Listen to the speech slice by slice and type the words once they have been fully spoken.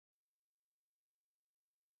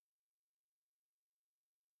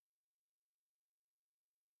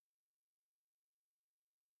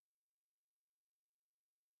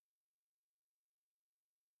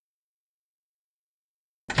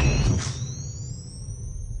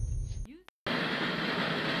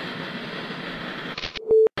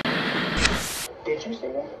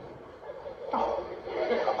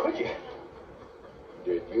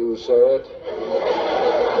say it?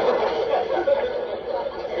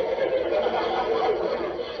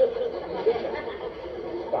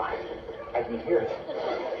 Why, I didn't hear it.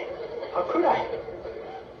 How could I?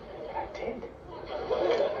 But I did.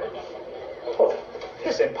 Oh,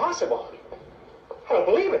 this is impossible. I don't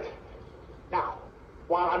believe it. Now,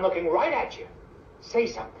 while I'm looking right at you, say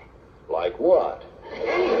something. Like what?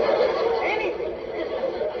 Anything. Anything.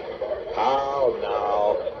 How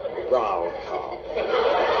now? Brown cow.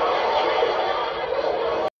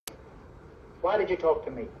 Why did you talk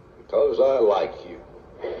to me? Because I like you.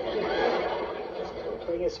 This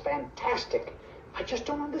thing is fantastic. I just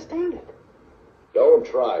don't understand it. Don't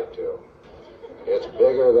try to. It's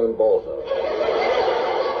bigger than both of us.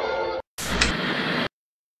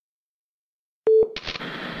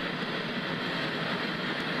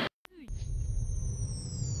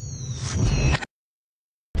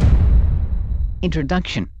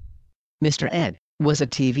 Introduction. Mr. Ed was a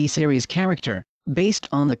TV series character, based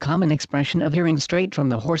on the common expression of hearing straight from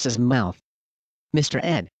the horse's mouth. Mr.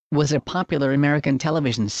 Ed was a popular American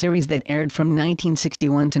television series that aired from 1961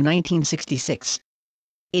 to 1966.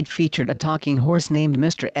 It featured a talking horse named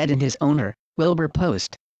Mr. Ed and his owner, Wilbur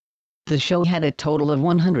Post. The show had a total of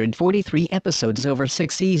 143 episodes over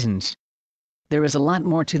 6 seasons. There is a lot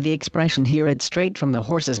more to the expression "hear it straight from the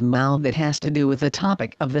horse's mouth" that has to do with the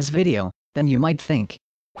topic of this video than you might think.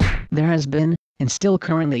 There has been, and still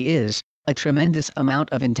currently is, a tremendous amount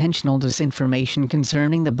of intentional disinformation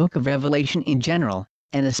concerning the Book of Revelation in general,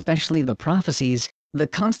 and especially the prophecies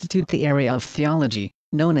that constitute the area of theology,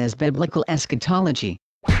 known as biblical eschatology,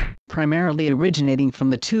 primarily originating from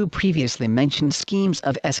the two previously mentioned schemes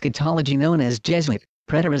of eschatology known as Jesuit,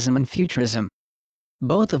 preterism and futurism,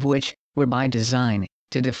 both of which were by design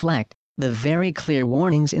to deflect the very clear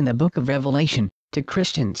warnings in the Book of Revelation to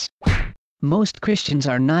Christians. Most Christians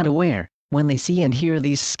are not aware, when they see and hear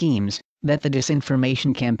these schemes, that the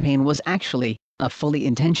disinformation campaign was actually a fully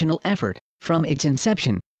intentional effort from its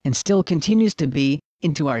inception, and still continues to be,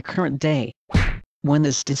 into our current day. When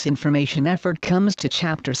this disinformation effort comes to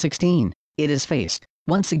chapter 16, it is faced,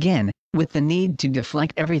 once again, with the need to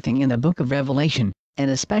deflect everything in the Book of Revelation, and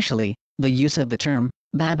especially the use of the term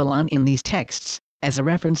Babylon in these texts as a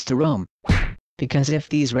reference to Rome. Because if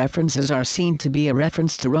these references are seen to be a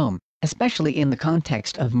reference to Rome, especially in the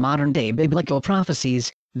context of modern-day biblical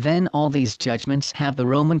prophecies, then all these judgments have the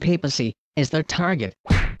Roman papacy as their target.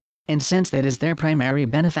 And since that is their primary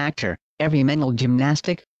benefactor, every mental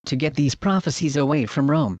gymnastic to get these prophecies away from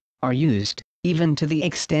Rome are used, even to the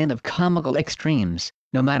extent of comical extremes,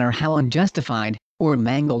 no matter how unjustified or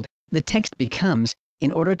mangled the text becomes,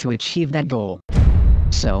 in order to achieve that goal.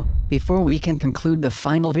 So, before we can conclude the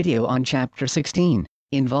final video on chapter 16,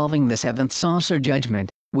 involving the seventh saucer judgment,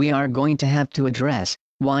 we are going to have to address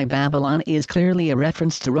why Babylon is clearly a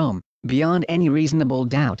reference to Rome, beyond any reasonable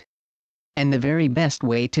doubt. And the very best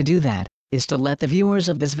way to do that is to let the viewers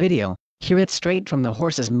of this video hear it straight from the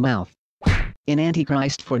horse's mouth. In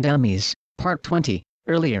Antichrist for Dummies, Part 20,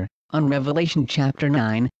 earlier, on Revelation chapter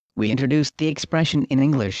 9, we introduced the expression in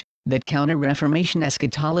English that Counter-Reformation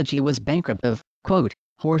eschatology was bankrupt of, quote,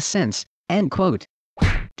 horse sense, end quote,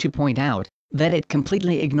 to point out that it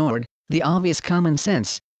completely ignored the obvious common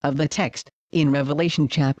sense of the text in Revelation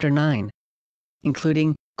chapter 9,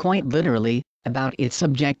 including, quite literally, about its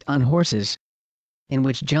subject on horses, in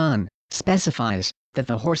which John specifies that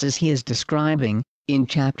the horses he is describing in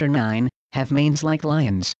chapter 9 have manes like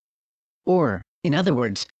lions, or, in other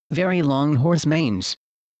words, very long horse manes,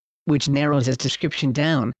 which narrows his description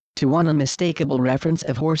down to one unmistakable reference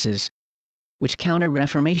of horses, which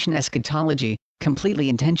Counter-Reformation eschatology completely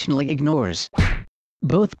intentionally ignores,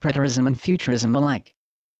 both preterism and futurism alike.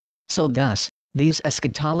 So thus, these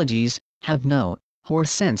eschatologies have no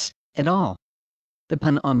horse sense at all. The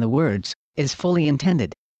pun on the words is fully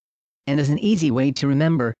intended, and is an easy way to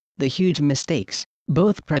remember the huge mistakes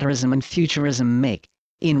both preterism and futurism make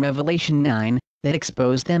in Revelation 9 that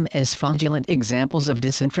expose them as fraudulent examples of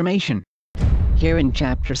disinformation. Here in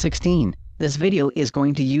chapter 16, this video is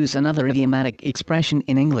going to use another idiomatic expression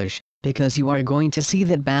in English, because you are going to see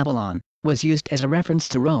that Babylon was used as a reference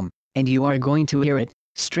to Rome, and you are going to hear it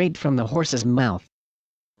straight from the horse's mouth.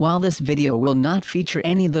 While this video will not feature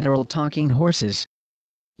any literal talking horses,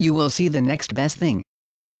 you will see the next best thing.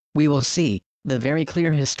 We will see the very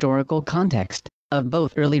clear historical context of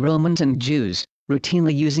both early Romans and Jews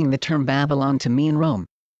routinely using the term Babylon to mean Rome.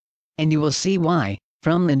 And you will see why,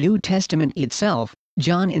 from the New Testament itself,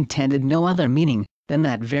 John intended no other meaning than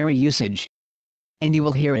that very usage. And you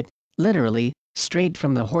will hear it, literally, straight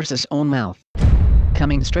from the horse's own mouth.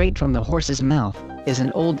 Coming straight from the horse's mouth is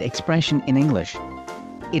an old expression in English.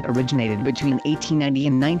 It originated between 1890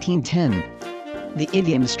 and 1910. The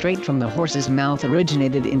idiom "straight from the horse's mouth"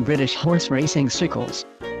 originated in British horse racing circles.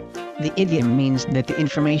 The idiom means that the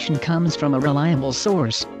information comes from a reliable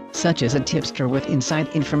source, such as a tipster with inside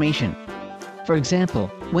information. For example,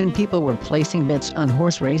 when people were placing bets on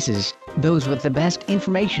horse races, those with the best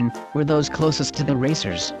information were those closest to the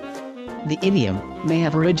racers. The idiom may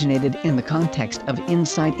have originated in the context of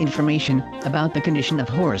inside information about the condition of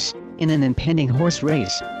horse in an impending horse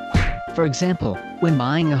race. For example, when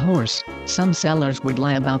buying a horse, some sellers would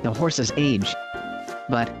lie about the horse's age.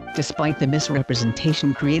 But, despite the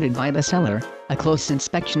misrepresentation created by the seller, a close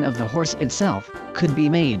inspection of the horse itself could be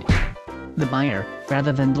made. The buyer,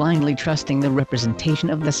 rather than blindly trusting the representation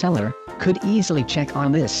of the seller, could easily check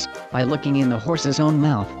on this by looking in the horse's own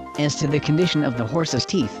mouth as to the condition of the horse's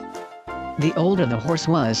teeth. The older the horse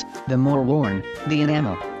was, the more worn the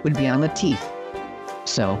enamel would be on the teeth.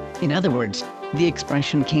 So, in other words, the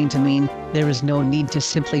expression came to mean there is no need to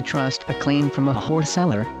simply trust a claim from a horse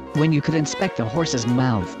seller when you could inspect the horse's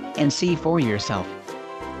mouth and see for yourself.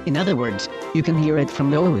 In other words, you can hear it from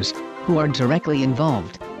those who are directly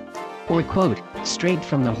involved. Or quote, "straight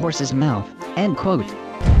from the horse's mouth," end quote.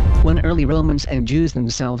 When early Romans and Jews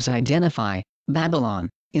themselves identify Babylon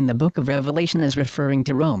in the book of Revelation as referring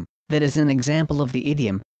to Rome, that is an example of the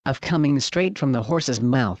idiom of coming straight from the horse's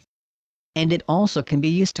mouth. And it also can be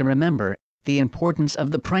used to remember the importance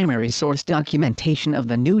of the primary source documentation of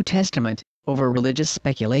the New Testament over religious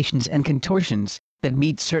speculations and contortions that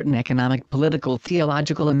meet certain economic, political,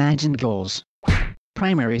 theological, imagined goals.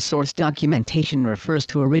 Primary source documentation refers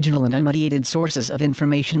to original and unmediated sources of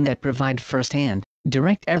information that provide first-hand,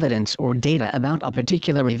 direct evidence or data about a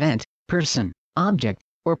particular event, person, object,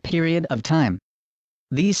 or period of time.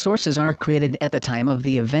 These sources are created at the time of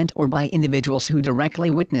the event or by individuals who directly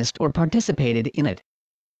witnessed or participated in it.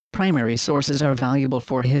 Primary sources are valuable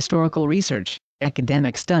for historical research,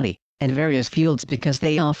 academic study, and various fields because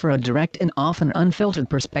they offer a direct and often unfiltered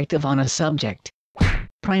perspective on a subject.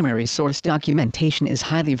 Primary source documentation is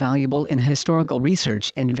highly valuable in historical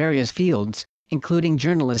research and various fields, including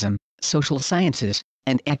journalism, social sciences,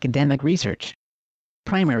 and academic research.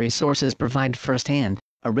 Primary sources provide first-hand,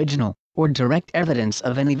 original, or direct evidence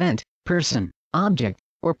of an event, person, object,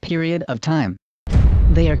 or period of time.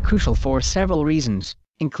 They are crucial for several reasons,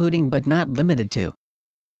 including but not limited to: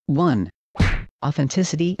 1.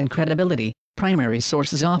 Authenticity and credibility. Primary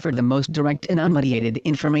sources offer the most direct and unmediated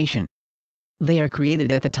information. They are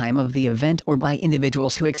created at the time of the event or by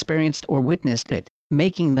individuals who experienced or witnessed it,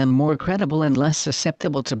 making them more credible and less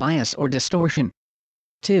susceptible to bias or distortion.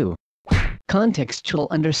 2. Contextual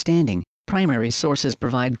understanding. Primary sources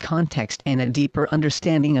provide context and a deeper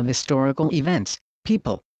understanding of historical events,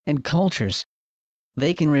 people, and cultures.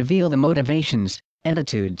 They can reveal the motivations,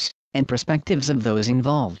 attitudes, and perspectives of those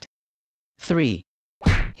involved. 3.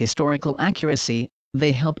 Historical accuracy.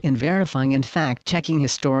 They help in verifying and fact-checking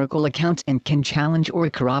historical accounts and can challenge or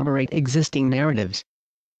corroborate existing narratives.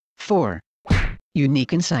 4.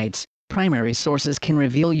 Unique insights. Primary sources can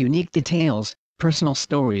reveal unique details, personal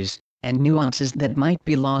stories, and nuances that might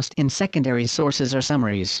be lost in secondary sources or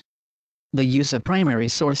summaries. The use of primary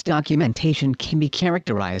source documentation can be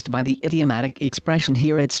characterized by the idiomatic expression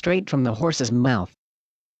 "hear it straight from the horse's mouth."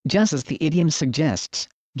 Just as the idiom suggests,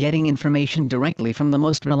 getting information directly from the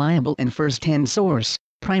most reliable and first-hand source,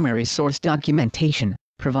 primary source documentation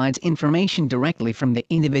provides information directly from the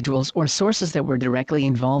individuals or sources that were directly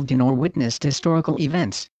involved in or witnessed historical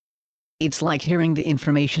events. It's like hearing the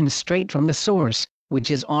information straight from the source, which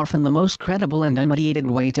is often the most credible and unmediated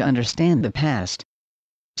way to understand the past.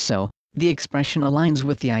 So, the expression aligns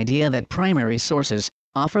with the idea that primary sources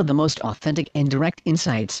offer the most authentic and direct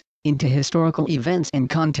insights into historical events and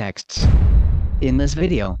contexts. In this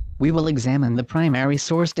video, we will examine the primary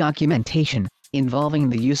source documentation involving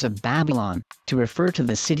the use of Babylon to refer to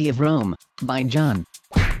the city of Rome by John,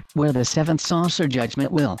 where the seventh saucer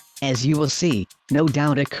judgment will, as you will see, no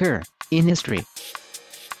doubt occur in history.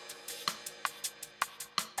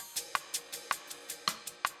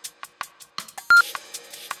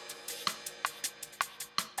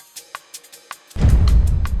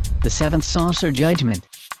 The seventh saucer judgment.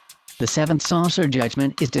 The seventh saucer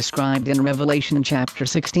judgment is described in Revelation chapter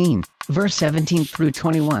 16, verse 17 through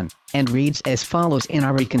 21, and reads as follows in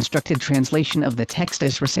our reconstructed translation of the text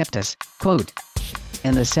as Receptus, quote,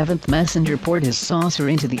 "And the seventh messenger poured his saucer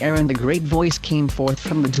into the air, and a great voice came forth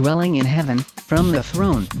from the dwelling in heaven, from the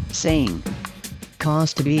throne, saying,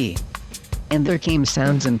 Cause to be. And there came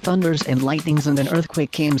sounds and thunders and lightnings, and an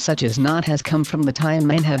earthquake came such as not has come from the time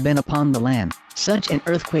men have been upon the land, such an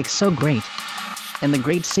earthquake so great, And the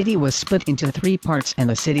great city was split into 3 parts, and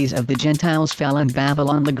the cities of the Gentiles fell, and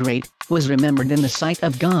Babylon the Great was remembered in the sight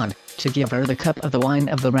of God, to give her the cup of the wine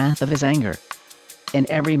of the wrath of his anger. And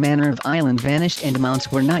every manner of island vanished, and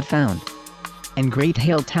mounts were not found. And great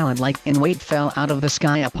hail talent like in weight fell out of the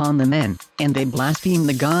sky upon the men, and they blasphemed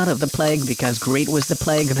the God of the plague, because great was the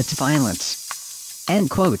plague of its violence. End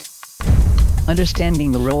quote.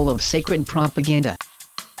 Understanding the role of sacred propaganda.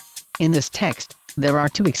 In this text, there are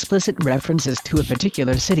 2 explicit references to a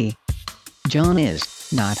particular city. John is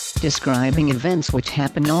not describing events which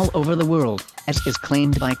happen all over the world, as is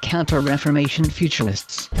claimed by Counter-Reformation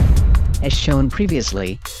Futurists. As shown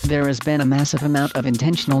previously, there has been a massive amount of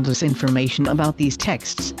intentional disinformation about these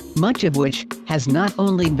texts, much of which has not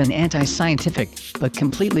only been anti-scientific, but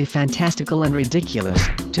completely fantastical and ridiculous,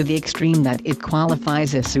 to the extreme that it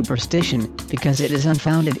qualifies as superstition, because it is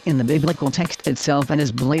unfounded in the biblical text itself and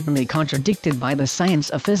is blatantly contradicted by the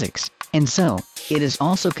science of physics, and so, it is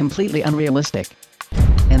also completely unrealistic.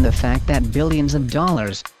 And the fact that billions of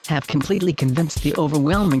dollars have completely convinced the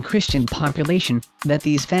overwhelming Christian population that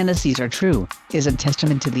these fantasies are true, is a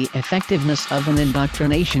testament to the effectiveness of an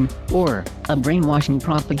indoctrination, or a brainwashing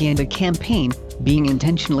propaganda campaign, being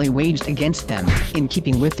intentionally waged against them, in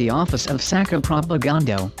keeping with the office of sacra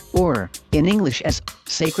propaganda, or, in English as,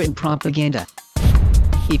 sacred propaganda.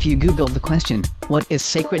 If you Google the question, what is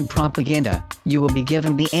sacred propaganda, you will be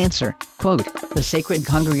given the answer, quote, the Sacred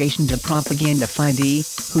Congregation de Propaganda Fide,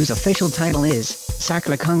 whose official title is,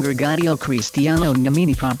 Sacra Congregatio Christiano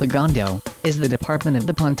Nomini Propagando, is the department of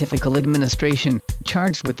the Pontifical Administration,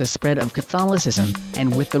 charged with the spread of Catholicism,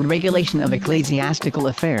 and with the regulation of ecclesiastical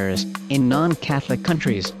affairs, in non-Catholic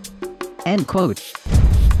countries. End quote.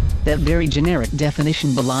 That very generic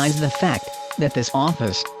definition belies the fact that this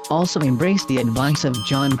office also embraced the advice of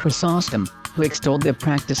John Chrysostom, who extolled the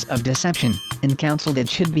practice of deception, and counseled it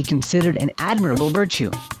should be considered an admirable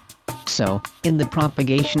virtue. So, in the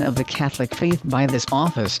propagation of the Catholic faith by this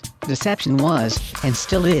office, deception was, and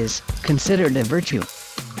still is, considered a virtue,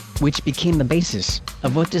 which became the basis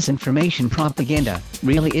of what disinformation propaganda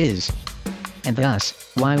really is, and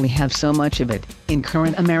thus, why we have so much of it in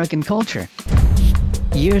current American culture.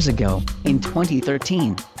 Years ago, in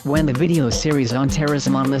 2013, when the video series on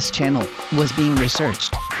terrorism on this channel was being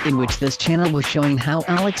researched, in which this channel was showing how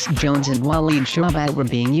Alex Jones and Waleed Shoaib were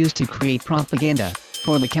being used to create propaganda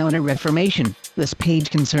for the Counter-Reformation, this page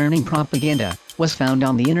concerning propaganda was found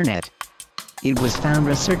on the internet. It was found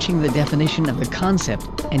researching the definition of the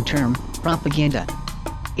concept and term propaganda.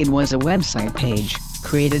 It was a website page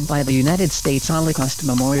created by the United States Holocaust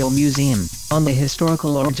Memorial Museum on the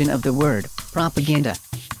historical origin of the word propaganda.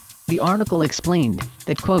 The article explained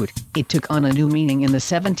that, quote, it took on a new meaning in the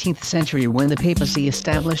 17th century when the papacy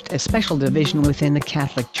established a special division within the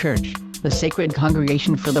Catholic Church, the Sacred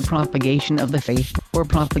Congregation for the Propagation of the Faith, or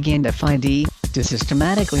Propaganda Fide, to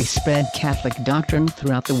systematically spread Catholic doctrine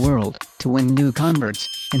throughout the world, to win new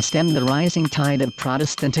converts, and stem the rising tide of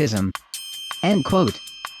Protestantism. End quote.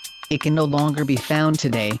 It can no longer be found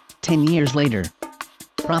today, 10 years later.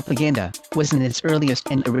 Propaganda was in its earliest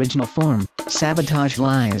and original form, sabotage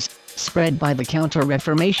lies, spread by the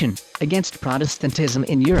Counter-Reformation, against Protestantism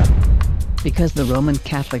in Europe. Because the Roman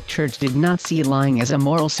Catholic Church did not see lying as a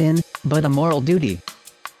moral sin, but a moral duty.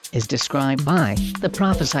 Is described by the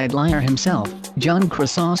prophesied liar himself, John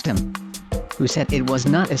Chrysostom, who said it was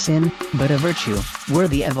not a sin, but a virtue,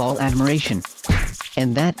 worthy of all admiration.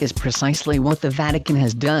 And that is precisely what the Vatican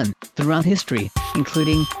has done, throughout history,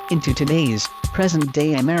 including, into today's,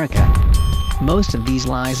 present-day America. Most of these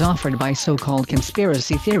lies offered by so-called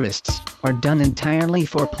conspiracy theorists, are done entirely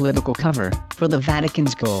for political cover, for the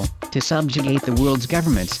Vatican's goal, to subjugate the world's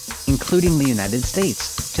governments, including the United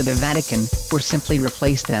States, to the Vatican, or simply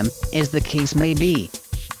replace them, as the case may be.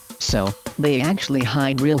 So, they actually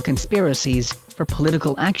hide real conspiracies, for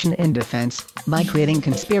political action and defense, by creating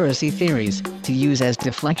conspiracy theories, to use as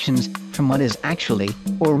deflections, from what is actually,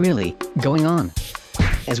 or really, going on.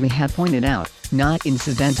 As we have pointed out, not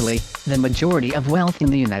incidentally, the majority of wealth in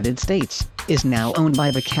the United States, is now owned by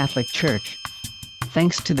the Catholic Church.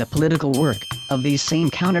 Thanks to the political work, of these same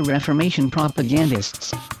Counter-Reformation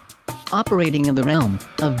propagandists. Operating in the realm,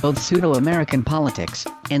 of both pseudo-American politics,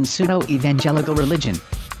 and pseudo-evangelical religion.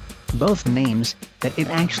 Both names, that it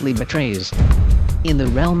actually betrays. In the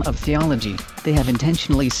realm of theology, they have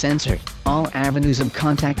intentionally censored all avenues of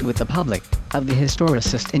contact with the public, of the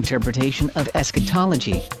historicist interpretation of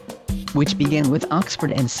eschatology, which began with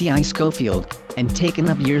Oxford and C.I. Scofield, and taken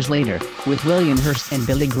up years later, with William Hurst and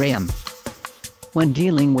Billy Graham. When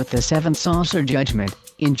dealing with the Seventh Saucer Judgment,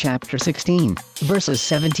 In chapter 16, verses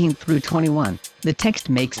 17 through 21, the text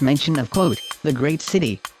makes mention of, quote, the great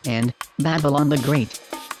city, and Babylon the Great.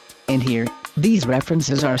 And here, these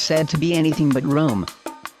references are said to be anything but Rome.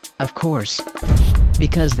 Of course.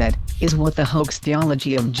 Because that is what the hoax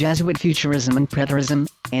theology of Jesuit futurism and preterism,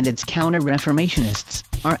 and its counter-reformationists,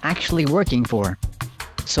 are actually working for.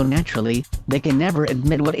 So naturally, they can never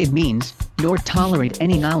admit what it means, nor tolerate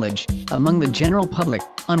any knowledge, among the general public,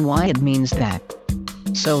 on why it means that.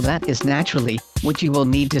 So that is naturally, what you will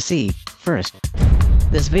need to see, first.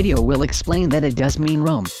 This video will explain that it does mean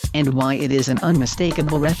Rome, and why it is an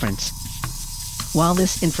unmistakable reference. While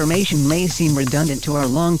this information may seem redundant to our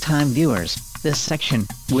long-time viewers, this section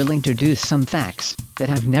will introduce some facts that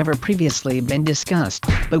have never previously been discussed,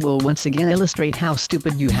 but will once again illustrate how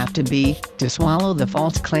stupid you have to be to swallow the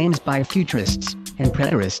false claims by futurists and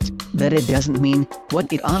preterists that it doesn't mean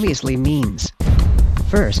what it obviously means.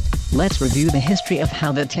 First, let's review the history of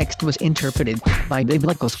how the text was interpreted by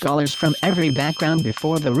biblical scholars from every background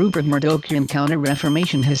before the Rupert Murdochian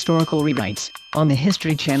Counter-Reformation historical rewrites on the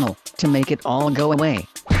History Channel to make it all go away.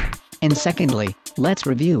 And secondly, let's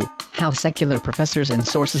review how secular professors and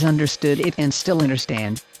sources understood it and still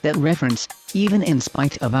understand that reference, even in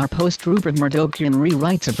spite of our post-Rupert Murdochian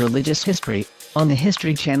rewrites of religious history on the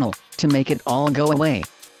History Channel to make it all go away.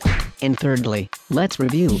 And thirdly, let's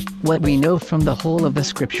review what we know from the whole of the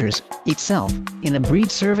Scriptures itself, in a brief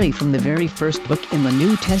survey from the very first book in the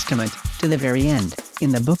New Testament to the very end, in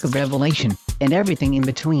the book of Revelation, and everything in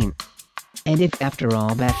between. And if after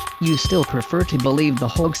all that, you still prefer to believe the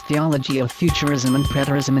hoax theology of futurism and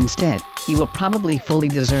preterism instead, you will probably fully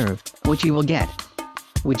deserve what you will get,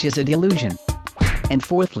 which is a delusion. And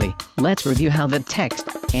fourthly, let's review how the text,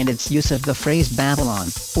 and its use of the phrase Babylon,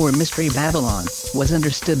 or Mystery Babylon, was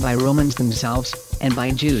understood by Romans themselves, and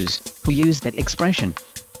by Jews, who used that expression.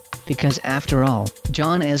 Because after all,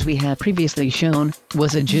 John, as we have previously shown,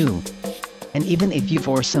 was a Jew. And even if you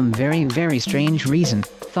for some very, very strange reason,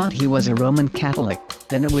 thought he was a Roman Catholic,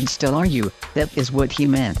 then it would still argue that is what he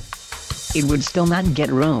meant. It would still not get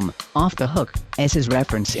Rome off the hook, as his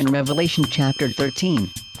reference in Revelation chapter 13,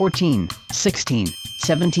 14, 16,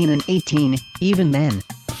 17 and 18, even then.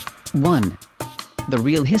 1. The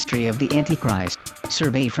real history of the Antichrist,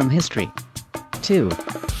 survey from history. 2.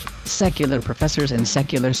 Secular professors and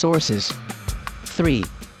secular sources. 3.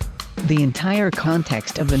 The entire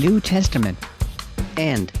context of the New Testament.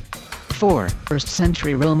 And 4. First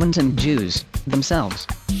century Romans and Jews, themselves.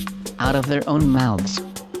 Out of their own mouths.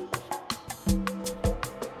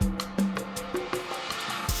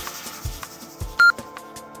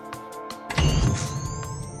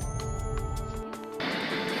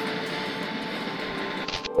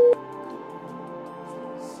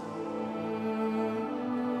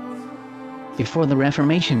 Before the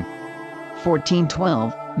Reformation.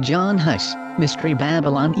 1412, John Huss, Mystery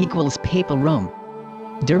Babylon equals Papal Rome.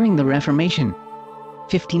 During the Reformation.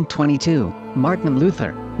 1522, Martin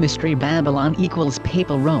Luther, Mystery Babylon equals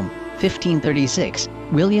Papal Rome. 1536,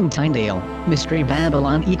 William Tyndale, Mystery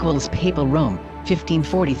Babylon equals Papal Rome.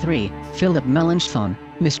 1543, Philip Melanchthon,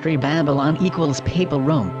 Mystery Babylon equals Papal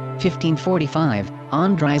Rome. 1545,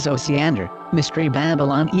 Andries Osiander, Mystery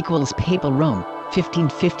Babylon equals Papal Rome.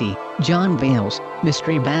 1550, John Bales,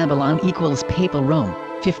 Mystery Babylon equals Papal Rome.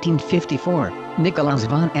 1554, Nicolaus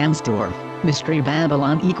von Amsdorf, Mystery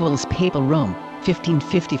Babylon equals Papal Rome.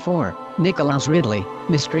 1554, Nicolaus Ridley,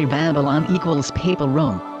 Mystery Babylon equals Papal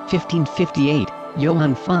Rome. 1558,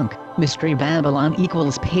 Johann Funk, Mystery Babylon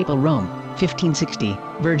equals Papal Rome. 1560,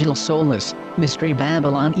 Virgil Solus, Mystery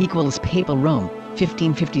Babylon equals Papal Rome.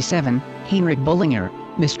 1557, Heinrich Bullinger,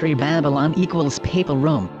 Mystery Babylon equals Papal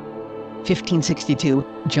Rome. 1562,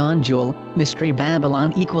 John Jewel, Mystery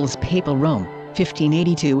Babylon equals Papal Rome.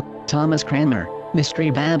 1582, Thomas Cranmer,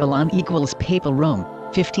 Mystery Babylon equals Papal Rome.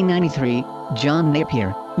 1593, John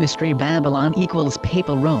Napier, Mystery Babylon equals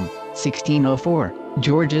Papal Rome. 1604,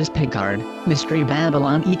 Georges Picard, Mystery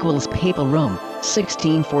Babylon equals Papal Rome.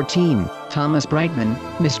 1614, Thomas Brightman,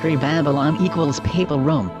 Mystery Babylon equals Papal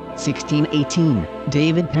Rome. 1618,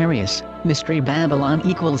 David Parius, Mystery Babylon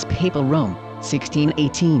equals Papal Rome.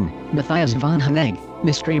 1618, Matthias von Henegg,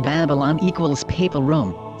 Mystery Babylon equals Papal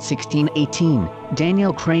Rome. 1618,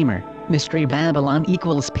 Daniel Kramer, Mystery Babylon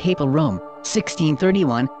equals Papal Rome.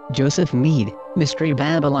 1631, Joseph Mead, Mystery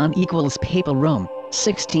Babylon equals Papal Rome.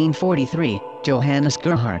 1643, Johannes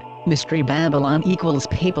Gerhard, Mystery Babylon equals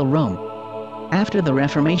Papal Rome. After the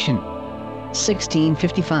Reformation.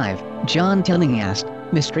 1655, John Tillinghast,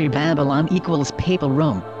 Mystery Babylon equals Papal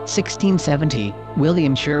Rome, 1670,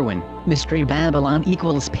 William Sherwin, Mystery Babylon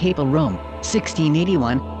equals Papal Rome,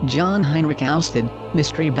 1681, John Heinrich Ousted,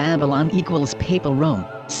 Mystery Babylon equals Papal Rome,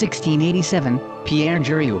 1687, Pierre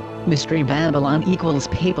Jurieu, Mystery Babylon equals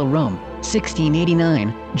Papal Rome,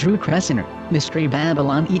 1689, Drew Cressiner, Mystery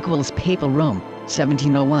Babylon equals Papal Rome,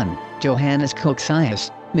 1701, Johannes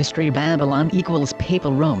Coxius, Mystery Babylon equals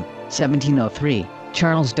Papal Rome, 1703,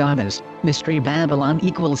 Charles Dobbs, Mystery Babylon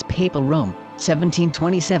equals Papal Rome,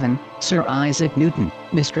 1727, Sir Isaac Newton,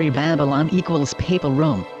 Mystery Babylon equals Papal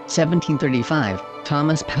Rome, 1735,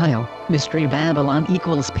 Thomas Pyle, Mystery Babylon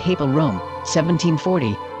equals Papal Rome,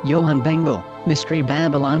 1740, Johann Bengel, Mystery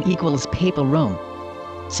Babylon equals Papal Rome,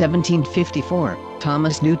 1754,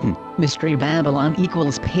 Thomas Newton, Mystery Babylon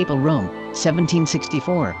equals Papal Rome,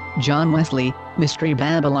 1764, John Wesley, Mystery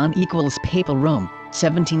Babylon equals Papal Rome,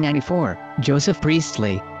 1794, Joseph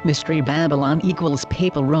Priestley, Mystery Babylon equals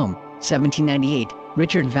Papal Rome, 1798,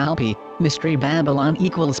 Richard Valpy, Mystery Babylon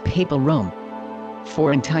equals Papal Rome.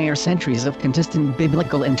 4 entire centuries of consistent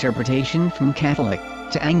biblical interpretation from Catholic,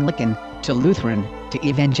 to Anglican, to Lutheran, to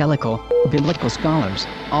evangelical, biblical scholars,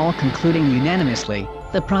 all concluding unanimously,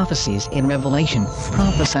 the prophecies in Revelation,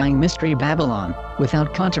 prophesying Mystery Babylon,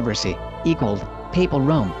 without controversy, equaled Papal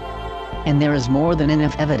Rome. And there is more than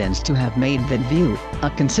enough evidence to have made that view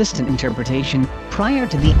a consistent interpretation prior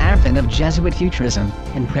to the advent of Jesuit futurism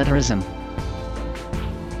and preterism.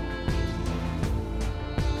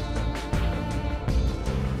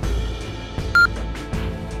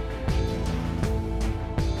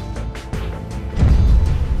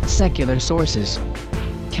 Secular sources.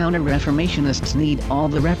 Counter-Reformationists need all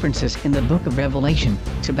the references in the Book of Revelation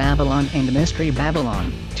to Babylon and Mystery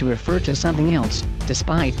Babylon to refer to something else,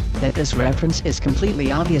 despite that this reference is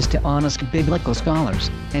completely obvious to honest biblical scholars,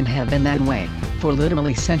 and have been that way for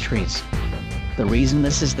literally centuries. The reason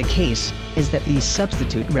this is the case is that these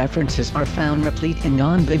substitute references are found replete in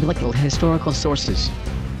non-biblical historical sources.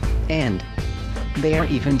 And they are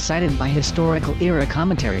even cited by historical era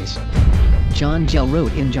commentaries. John Gill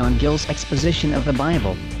wrote in John Gill's exposition of the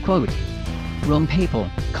Bible, quote, Rome Papal,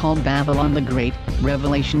 called Babylon the Great,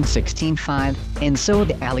 Revelation 16:5, and so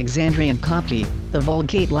the Alexandrian copy, the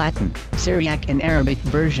Vulgate Latin, Syriac and Arabic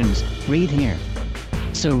versions, read here.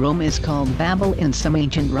 So Rome is called Babel in some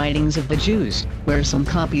ancient writings of the Jews, where some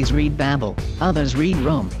copies read Babel, others read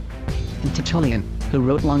Rome. And Tertullian, who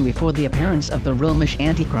wrote long before the appearance of the Romish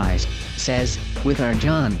Antichrist, says, with our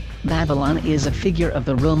John, Babylon is a figure of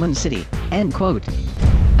the Roman city, end quote.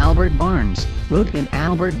 Albert Barnes wrote in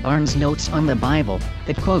Albert Barnes' Notes on the Bible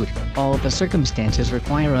that, quote, all the circumstances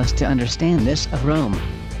require us to understand this of Rome,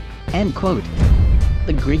 end quote.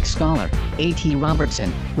 The Greek scholar, A.T.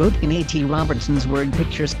 Robertson, wrote in A.T. Robertson's Word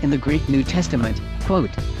Pictures in the Greek New Testament,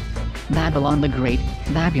 quote, Babylon the Great,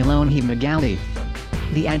 Babyloni Megali.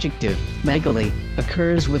 The adjective, megali,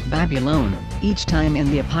 occurs with Babylon, each time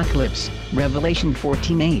in the Apocalypse, Revelation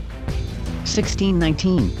 14:8,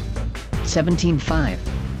 16:19, 17:5,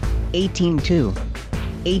 18:2,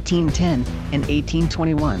 18:10, and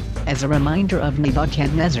 18:21, as a reminder of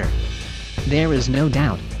Nebuchadnezzar. There is no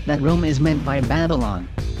doubt that Rome is meant by Babylon.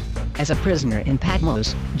 As a prisoner in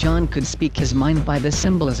Patmos, John could speak his mind by this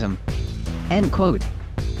symbolism, end quote.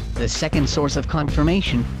 The second source of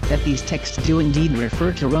confirmation that these texts do indeed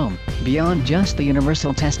refer to Rome, beyond just the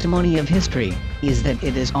universal testimony of history, is that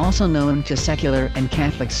it is also known to secular and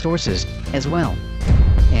Catholic sources, as well.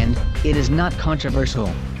 And it is not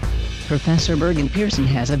controversial. Professor Bergen Pearson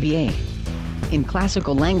has a B.A. in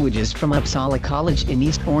Classical Languages from Uppsala College in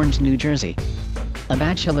East Orange, New Jersey. A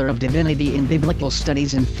Bachelor of Divinity in Biblical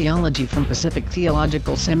Studies and Theology from Pacific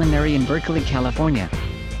Theological Seminary in Berkeley, California.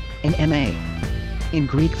 An M.A. in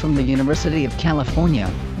Greek from the University of California,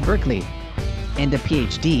 Berkeley. And a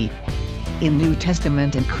Ph.D. in New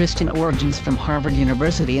Testament and Christian Origins from Harvard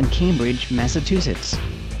University in Cambridge, Massachusetts.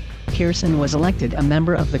 Pearson was elected a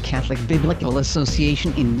member of the Catholic Biblical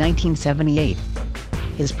Association in 1978.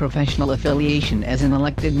 His professional affiliation as an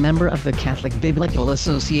elected member of the Catholic Biblical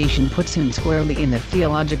Association puts him squarely in the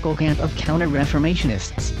theological camp of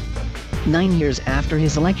counter-reformationists. 9 years after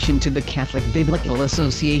his election to the Catholic Biblical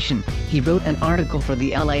Association, he wrote an article for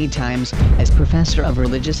the LA Times as Professor of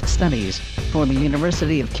Religious Studies for the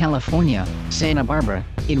University of California, Santa Barbara,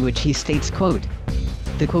 in which he states, quote,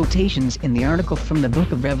 the quotations in the article from the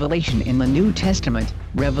Book of Revelation in the New Testament,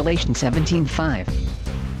 Revelation 17:5,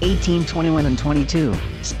 18:21 and 22,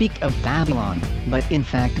 speak of Babylon, but in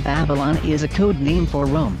fact Babylon is a code name for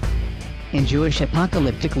Rome. In Jewish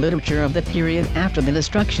apocalyptic literature of the period after the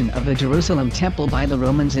destruction of the Jerusalem temple by the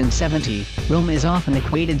Romans in 70, Rome is often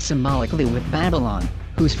equated symbolically with Babylon,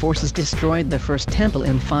 whose forces destroyed the first temple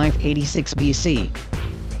in 586 BC.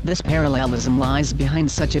 This parallelism lies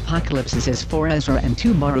behind such apocalypses as 4 Ezra and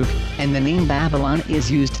 2 Baruch, and the name Babylon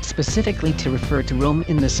is used specifically to refer to Rome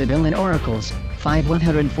in the Sibylline Oracles,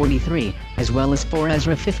 5:143, as well as 4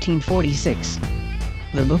 Ezra 15:46.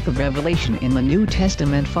 The book of Revelation in the New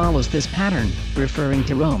Testament follows this pattern, referring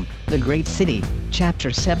to Rome, the great city,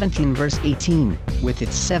 chapter 17 verse 18, with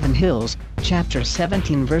its 7 hills, chapter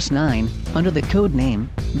 17 verse 9, under the code name,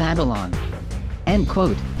 Babylon. End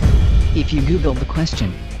quote. If you Google the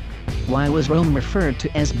question, why was Rome referred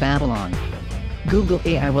to as Babylon? Google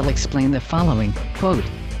AI will explain the following, quote,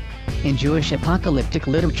 in Jewish apocalyptic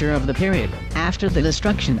literature of the period, after the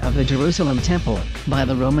destruction of the Jerusalem temple by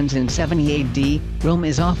the Romans in 70 AD, Rome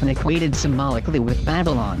is often equated symbolically with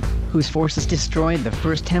Babylon, whose forces destroyed the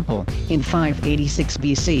first temple in 586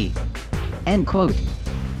 BC. End quote.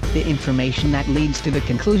 The information that leads to the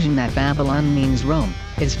conclusion that Babylon means Rome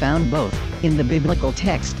is found both in the biblical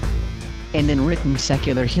text and in written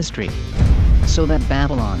secular history. So that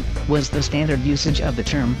Babylon was the standard usage of the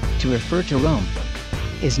term to refer to Rome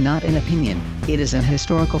is not an opinion, it is an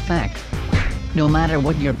historical fact. No matter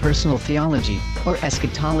what your personal theology or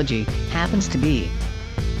eschatology happens to be.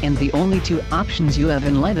 And the only 2 options you have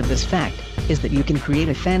in light of this fact is that you can create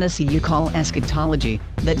a fantasy you call eschatology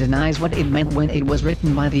that denies what it meant when it was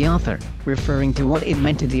written by the author, referring to what it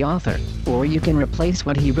meant to the author, or you can replace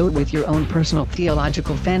what he wrote with your own personal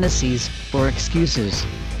theological fantasies or excuses.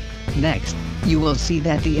 Next, you will see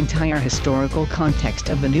that the entire historical context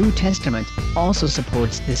of the New Testament also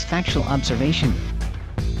supports this factual observation.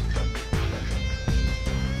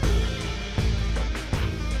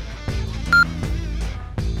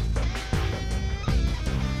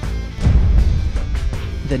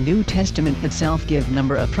 The New Testament itself gives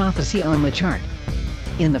number of prophecy on the chart.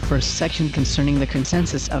 In the first section concerning the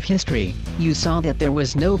consensus of history, you saw that there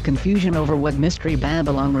was no confusion over what Mystery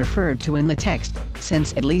Babylon referred to in the text,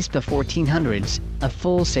 since at least the 1400s, a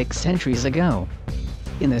full 6 centuries ago.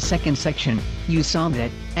 In the second section, you saw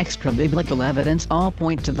that extra-biblical evidence all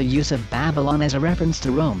point to the use of Babylon as a reference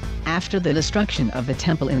to Rome, after the destruction of the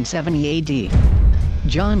temple in 70 AD.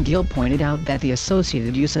 John Gill pointed out that the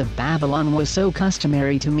associated use of Babylon was so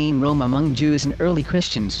customary to mean Rome among Jews and early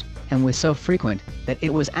Christians, and was so frequent, that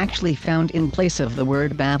it was actually found in place of the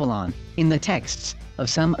word Babylon, in the texts of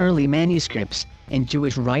some early manuscripts and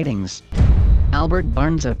Jewish writings. Albert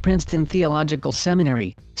Barnes of Princeton Theological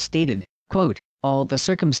Seminary stated, quote, all the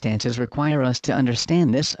circumstances require us to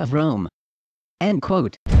understand this of Rome. End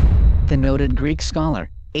quote. The noted Greek scholar,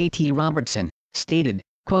 A.T. Robertson, stated,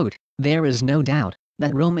 quote, there is no doubt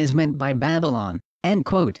that Rome is meant by Babylon, end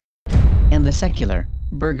quote. And the secular,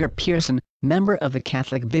 Birger Pearson, member of the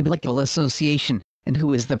Catholic Biblical Association, and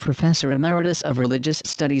who is the Professor Emeritus of Religious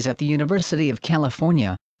Studies at the University of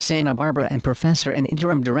California, Santa Barbara and Professor and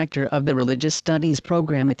Interim Director of the Religious Studies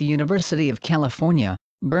program at the University of California,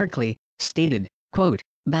 Berkeley, stated, quote,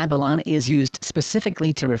 Babylon is used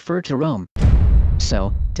specifically to refer to Rome.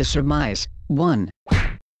 So, to surmise, 1.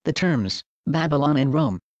 The terms, Babylon and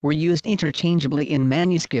Rome, were used interchangeably in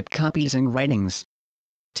manuscript copies and writings.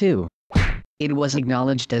 2. It was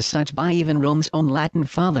acknowledged as such by even Rome's own Latin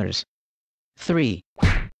fathers. 3.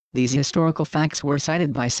 These historical facts were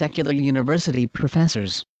cited by secular university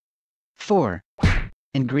professors. 4.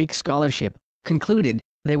 And Greek scholarship concluded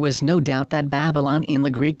there was no doubt that Babylon in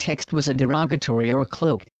the Greek text was a derogatory or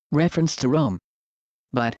cloaked reference to Rome.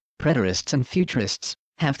 But preterists and futurists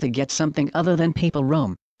have to get something other than papal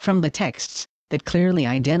Rome from the texts that clearly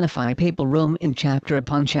identify papal Rome in chapter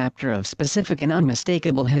upon chapter of specific and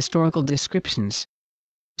unmistakable historical descriptions.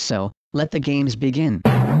 So, let the games begin.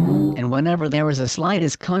 And whenever there is a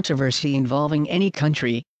slightest controversy involving any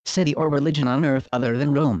country, city or religion on earth other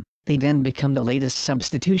than Rome, they then become the latest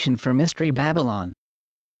substitution for Mystery Babylon.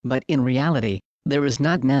 But in reality, there is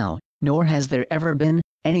not now, nor has there ever been,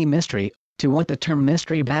 any mystery to what the term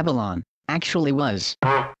Mystery Babylon actually was.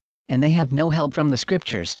 And they have no help from the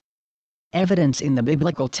scriptures. Evidence in the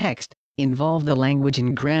biblical text involve the language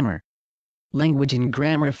and grammar. Language and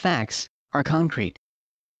grammar facts are concrete,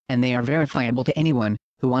 and they are verifiable to anyone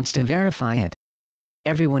who wants to verify it.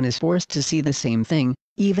 Everyone is forced to see the same thing,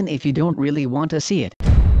 even if you don't really want to see it.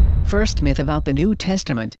 First myth about the New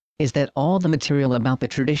Testament is that all the material about the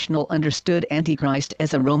traditional understood Antichrist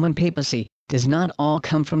as a Roman papacy does not all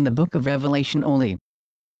come from the book of Revelation only.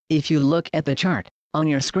 If you look at the chart on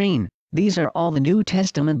your screen, these are all the New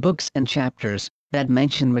Testament books and chapters that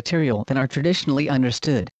mention material that are traditionally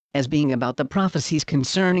understood as being about the prophecies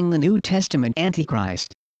concerning the New Testament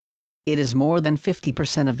Antichrist. It is more than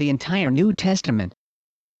 50% of the entire New Testament.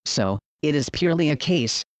 So, it is purely a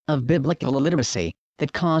case of biblical illiteracy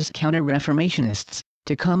that cause counter-reformationists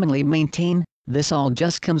to commonly maintain this all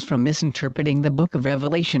just comes from misinterpreting the book of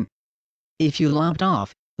Revelation. If you lopped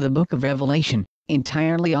off the book of Revelation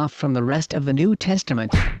entirely off from the rest of the New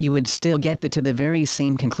Testament, you would still get to the very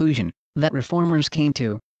same conclusion that reformers came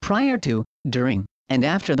to prior to, during, and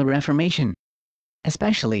after the Reformation.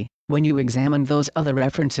 Especially when you examine those other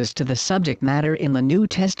references to the subject matter in the New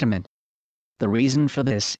Testament. The reason for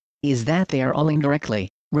this is that they are all indirectly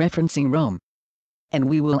referencing Rome. And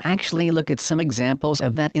we will actually look at some examples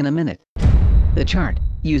of that in a minute. The chart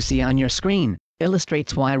you see on your screen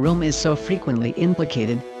illustrates why Rome is so frequently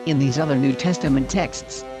implicated in these other New Testament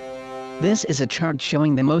texts. This is a chart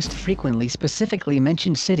showing the most frequently specifically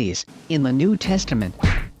mentioned cities in the New Testament.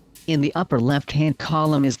 In the upper left-hand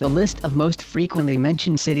column is the list of most frequently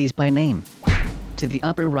mentioned cities by name. To the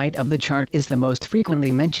upper right of the chart is the most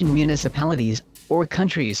frequently mentioned municipalities, or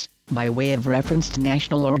countries, by way of reference to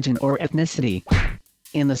national origin or ethnicity.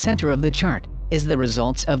 In the center of the chart is the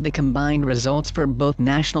results of the combined results for both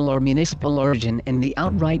national or municipal origin and the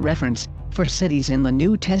outright reference for cities in the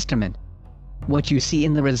New Testament. What you see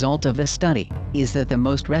in the result of this study is that the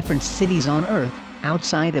most referenced cities on earth,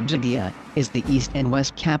 outside of Judea, is the east and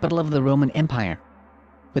west capital of the Roman Empire.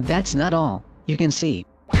 But that's not all you can see.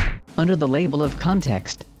 Under the label of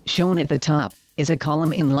context, shown at the top, is a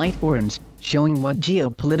column in light orange, showing what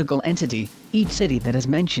geopolitical entity each city that is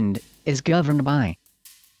mentioned is governed by.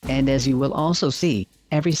 And as you will also see,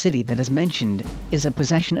 every city that is mentioned is a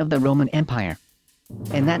possession of the Roman Empire.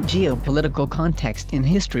 And that geopolitical context in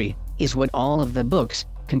history is what all of the books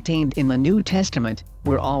contained in the New Testament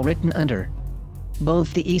were all written under.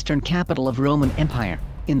 Both the eastern capital of Roman Empire,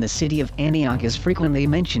 in the city of Antioch, is frequently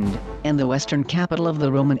mentioned, and the western capital of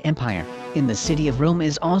the Roman Empire, in the city of Rome,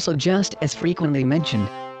 is also just as frequently mentioned.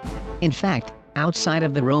 In fact, outside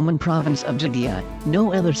of the Roman province of Judea,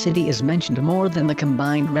 no other city is mentioned more than the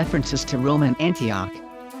combined references to Rome and Antioch.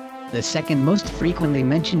 The second most frequently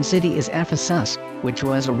mentioned city is Ephesus, which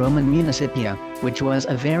was a Roman municipia, which was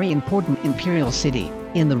a very important imperial city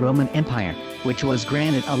in the Roman Empire, which was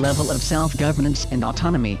granted a level of self-governance and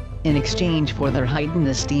autonomy in exchange for their heightened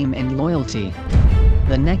esteem and loyalty.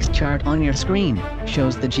 The next chart on your screen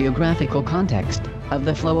shows the geographical context of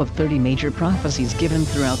the flow of 30 major prophecies given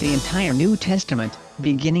throughout the entire New Testament,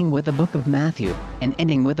 beginning with the book of Matthew and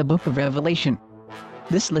ending with the book of Revelation.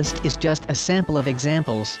 This list is just a sample of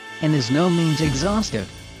examples and is no means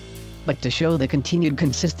exhaustive. But to show the continued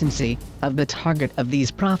consistency of the target of these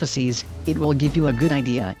prophecies, it will give you a good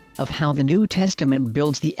idea of how the New Testament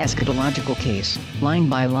builds the eschatological case, line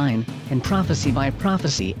by line, and prophecy by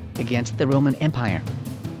prophecy, against the Roman Empire.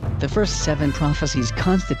 The first 7 prophecies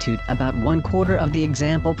constitute about 1/4 of the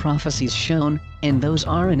example prophecies shown, and those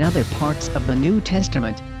are in other parts of the New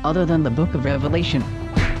Testament, other than the book of Revelation.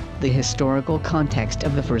 The historical context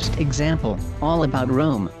of the first example, all about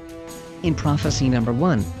Rome. In prophecy number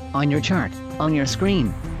 1, on your chart, on your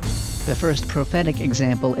screen. The first prophetic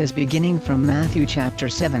example is beginning from Matthew chapter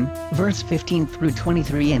 7, verse 15 through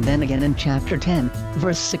 23, and then again in chapter 10,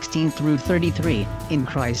 verse 16 through 33, in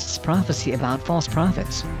Christ's prophecy about false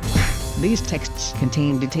prophets. These texts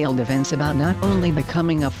contain detailed events about not only the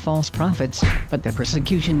coming of false prophets, but the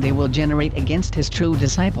persecution they will generate against his true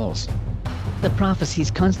disciples. The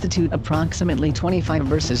prophecies constitute approximately 25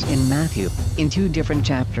 verses in Matthew, in 2 different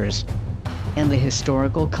chapters. And the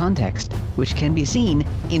historical context, which can be seen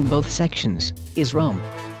in both sections, is Rome.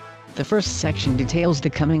 The first section details the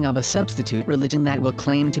coming of a substitute religion that will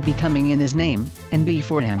claim to be coming in his name, and be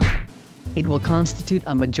for him. It will constitute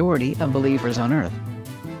a majority of believers on earth.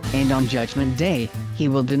 And on Judgment Day, he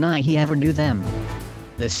will deny he ever knew them.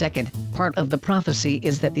 The second part of the prophecy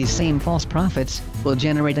is that these same false prophets will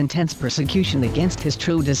generate intense persecution against his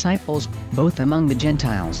true disciples, both among the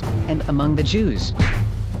Gentiles and among the Jews.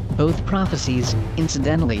 Both prophecies,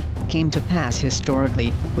 incidentally, came to pass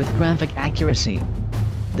historically, with graphic accuracy.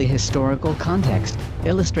 The historical context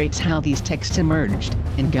illustrates how these texts emerged,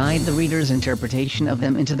 and guide the reader's interpretation of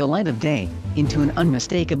them into the light of day, into an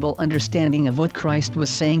unmistakable understanding of what Christ was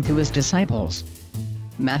saying to his disciples.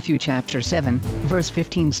 Matthew chapter 7, verse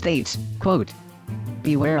 15 states, quote,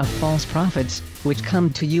 "Beware of false prophets, which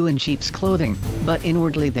come to you in sheep's clothing, but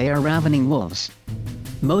inwardly they are ravening wolves."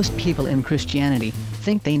 Most people in Christianity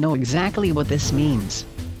think they know exactly what this means.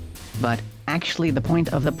 But, actually the point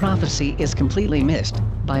of the prophecy is completely missed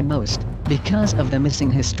by most, because of the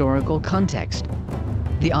missing historical context.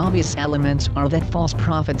 The obvious elements are that false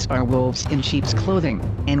prophets are wolves in sheep's clothing,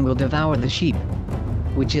 and will devour the sheep.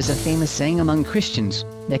 Which is a famous saying among Christians,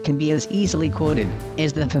 that can be as easily quoted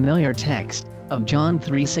as the familiar text of John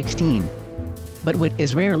 3:16. But what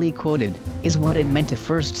is rarely quoted is what it meant to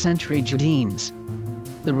first-century Judeans.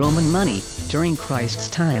 The Roman money, during Christ's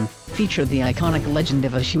time, featured the iconic legend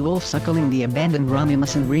of a she-wolf suckling the abandoned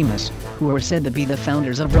Romulus and Remus, who were said to be the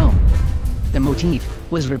founders of Rome. The motif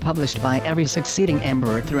was republished by every succeeding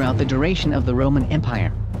emperor throughout the duration of the Roman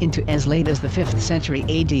Empire, into as late as the 5th century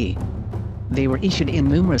AD. They were issued in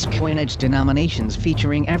numerous coinage denominations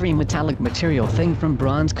featuring every metallic material thing from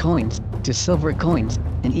bronze coins, to silver coins,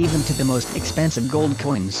 and even to the most expensive gold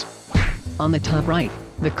coins. On the top right,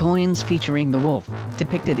 the coins featuring the wolf,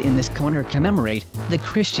 depicted in this corner, commemorate the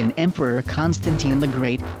Christian Emperor Constantine the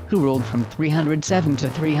Great, who ruled from 307 to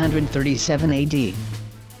 337 AD.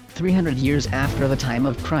 300 years after the time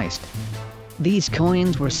of Christ. These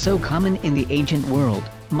coins were so common in the ancient world,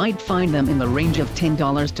 might find them in the range of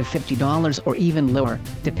 $10 to $50 or even lower,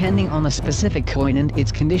 depending on the specific coin and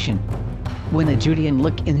its condition. When a Judean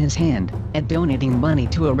looked in his hand at donating money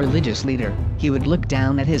to a religious leader, he would look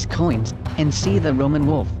down at his coins and see the Roman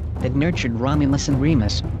wolf that nurtured Romulus and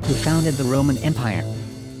Remus, who founded the Roman Empire.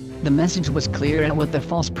 The message was clear at what the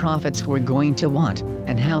false prophets were going to want,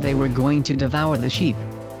 and how they were going to devour the sheep.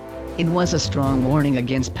 It was a strong warning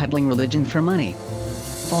against peddling religion for money.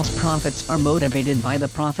 False prophets are motivated by the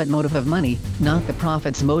profit motive of money, not the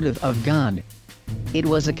prophet's motive of God. It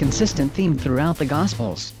was a consistent theme throughout the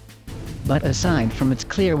Gospels. But aside from its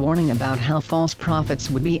clear warning about how false prophets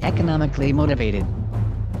would be economically motivated,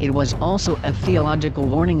 it was also a theological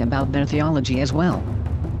warning about their theology as well.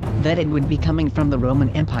 That it would be coming from the Roman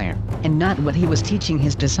Empire, and not what he was teaching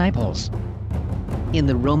his disciples. In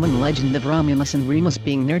the Roman legend of Romulus and Remus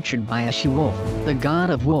being nurtured by a she-wolf, the god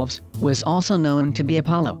of wolves was also known to be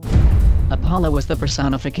Apollo. Apollo was the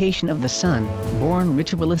personification of the sun, born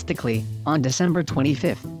ritualistically on December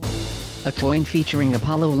 25th. A coin featuring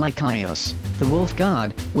Apollo Lycaeus, the wolf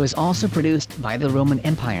god, was also produced by the Roman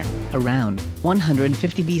Empire, around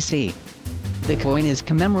 150 BC. The coin is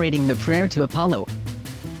commemorating the prayer to Apollo.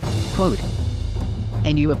 Quote,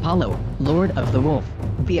 "And you Apollo, lord of the wolf,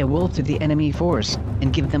 be a wolf to the enemy force,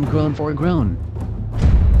 and give them groan for groan."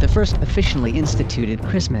 The first officially instituted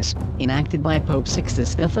Christmas, enacted by Pope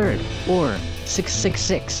Sixtus III, or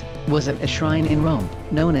 666, was at a shrine in Rome,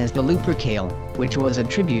 known as the Lupercale, which was a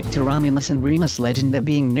tribute to Romulus and Remus' legend of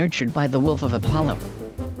being nurtured by the wolf of Apollo.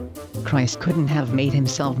 Christ couldn't have made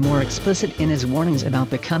himself more explicit in his warnings about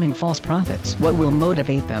the coming false prophets, what will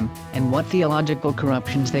motivate them, and what theological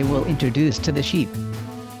corruptions they will introduce to the sheep.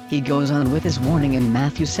 He goes on with his warning in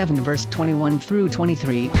Matthew 7 verse 21 through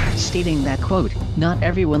 23, stating that, quote, "Not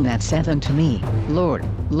everyone that saith unto me, Lord,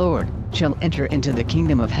 Lord, shall enter into the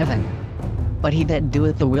kingdom of heaven, but he that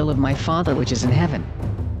doeth the will of my Father which is in heaven.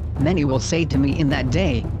 Many will say to me in that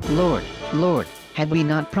day, Lord, Lord, have we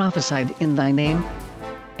not prophesied in thy name?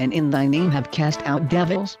 And in thy name have cast out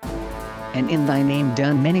devils? And in thy name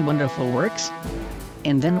done many wonderful works?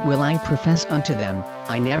 And then will I profess unto them,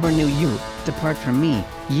 I never knew you, depart from me,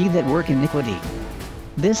 ye that work iniquity."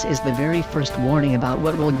 This is the very first warning about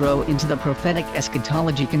what will grow into the prophetic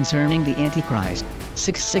eschatology concerning the Antichrist,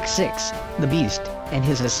 666, the beast, and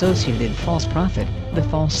his associated false prophet, the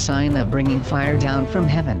false sign of bringing fire down from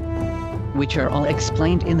heaven. Which are all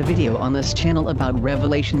explained in the video on this channel about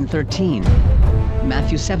Revelation 13.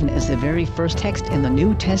 Matthew 7 is the very first text in the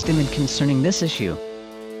New Testament concerning this issue.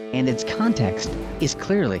 And its context is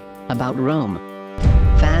clearly about Rome.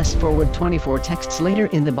 Fast forward 24 texts later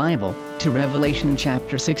in the Bible, to Revelation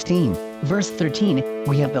chapter 16, verse 13,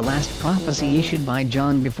 we have the last prophecy issued by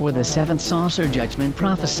John before the seventh saucer judgment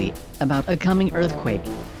prophecy, about a coming earthquake.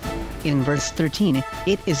 In verse 13,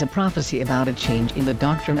 it is a prophecy about a change in the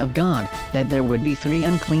doctrine of God, that there would be 3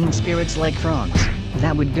 unclean spirits like frogs,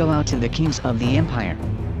 that would go out to the kings of the empire.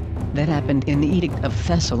 That happened in the Edict of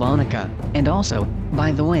Thessalonica, and also,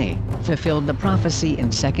 by the way, fulfilled the prophecy in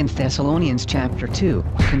 2 Thessalonians chapter 2,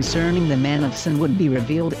 concerning the man of sin would be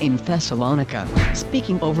revealed in Thessalonica,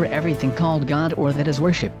 speaking over everything called God or that is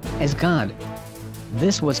worshipped as God.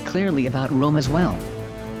 This was clearly about Rome as well.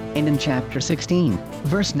 And in chapter 16,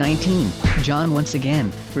 verse 19, John once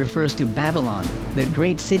again refers to Babylon, the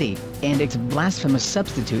great city, and its blasphemous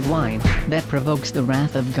substitute wine, that provokes the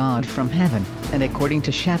wrath of God from heaven, and according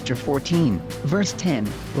to chapter 14, verse 10,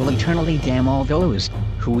 will eternally damn all those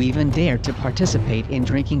who even dare to participate in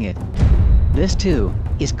drinking it. This too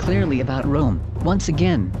is clearly about Rome, once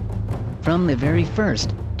again. From the very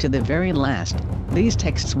first to the very last, these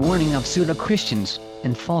texts warning of pseudo-Christians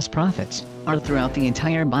and false prophets are throughout the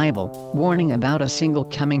entire Bible, warning about a single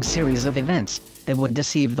coming series of events that would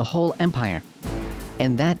deceive the whole empire.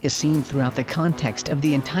 And that is seen throughout the context of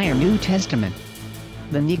the entire New Testament.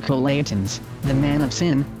 The Nicolaitans, the man of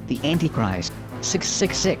sin, the Antichrist,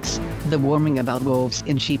 666, the warning about wolves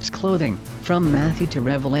in sheep's clothing, from Matthew to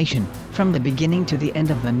Revelation, from the beginning to the end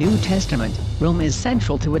of the New Testament, Rome is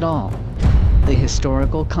central to it all. The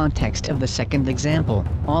historical context of the second example,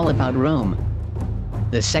 all about Rome.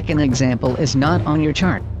 The second example is not on your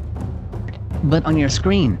chart, but on your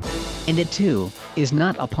screen, and it too is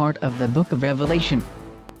not a part of the book of Revelation.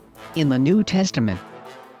 In the New Testament,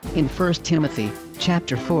 in 1 Timothy,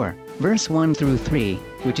 chapter 4, verse 1 through 3,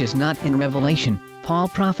 which is not in Revelation, Paul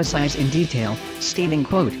prophesies in detail, stating,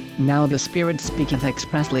 quote, "Now the Spirit speaketh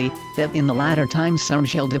expressly, that in the latter times some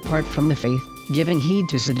shall depart from the faith, giving heed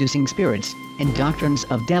to seducing spirits, and doctrines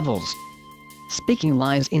of devils, speaking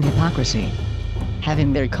lies in hypocrisy,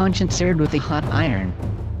 having their conscience seared with a hot iron,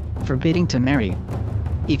 forbidding to marry."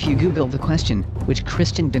 If you Google the question, which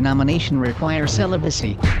Christian denomination requires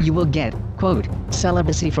celibacy, you will get, quote,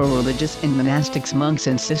 "Celibacy for religious and monastics, monks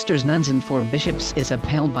and sisters, nuns and for bishops is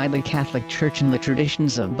upheld by the Catholic Church and the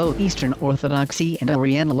traditions of both Eastern Orthodoxy and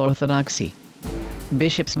Oriental Orthodoxy.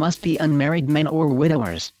 Bishops must be unmarried men or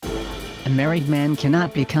widowers. A married man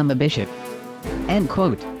cannot become a bishop." End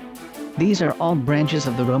quote. These are all branches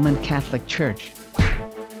of the Roman Catholic Church.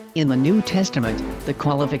 In the New Testament, the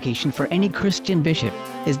qualification for any Christian bishop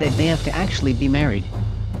is that they have to actually be married.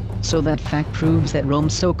 So that fact proves that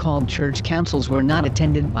Rome's so-called church councils were not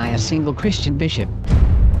attended by a single Christian bishop.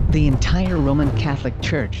 The entire Roman Catholic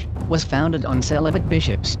Church was founded on celibate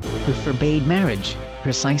bishops who forbade marriage,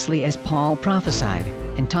 precisely as Paul prophesied,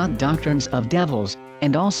 and taught doctrines of devils,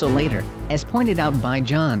 and also later, as pointed out by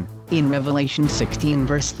John, in Revelation 16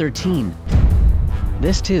 verse 13.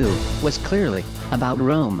 This too was clearly about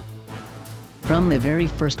Rome. From the very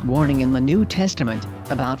first warning in the New Testament,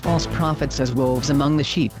 about false prophets as wolves among the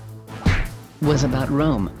sheep, was about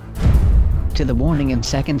Rome, to the warning in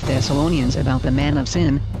 2 Thessalonians about the man of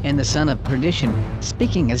sin, and the son of perdition,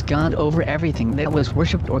 speaking as God over everything that was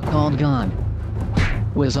worshipped or called God,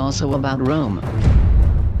 was also about Rome.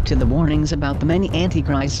 To the warnings about the many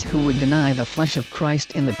antichrists who would deny the flesh of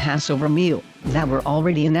Christ in the Passover meal, that were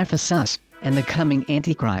already in Ephesus, and the coming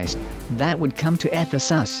Antichrist, that would come to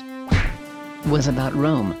Ephesus, was about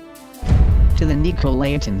Rome. To the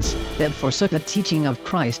Nicolaitans, that forsook the teaching of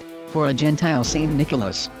Christ, for a Gentile Saint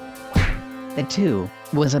Nicholas, that too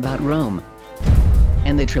was about Rome.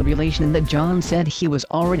 And the tribulation that John said he was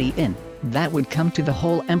already in, that would come to the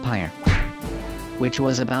whole empire, which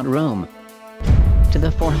was about Rome. To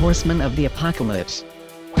the 4 horsemen of the apocalypse,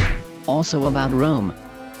 also about Rome.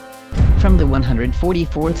 From the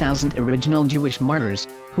 144,000 original Jewish martyrs,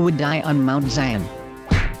 who would die on Mount Zion,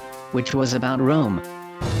 which was about Rome.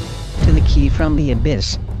 To the key from the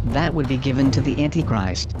abyss, that would be given to the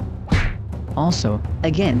Antichrist, also,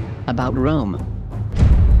 again, about Rome.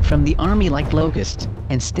 From the army like locusts,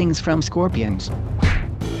 and stings from scorpions,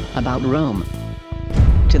 about Rome.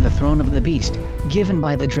 To the throne of the beast, given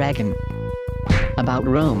by the dragon, about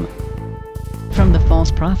Rome. From the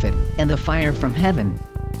false prophet, and the fire from heaven,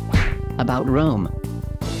 about Rome.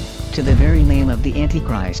 To the very name of the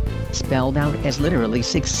Antichrist, spelled out as literally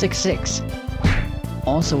 666,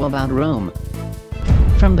 also about Rome.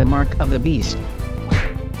 From the mark of the beast,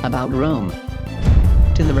 about Rome.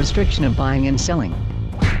 To the restriction of buying and selling,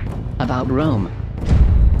 about Rome.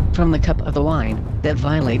 From the cup of the wine, that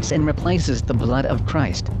violates and replaces the blood of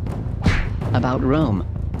Christ, about Rome.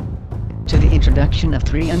 To the introduction of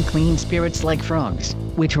 3 unclean spirits like frogs,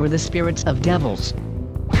 which were the spirits of devils,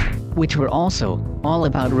 which were also all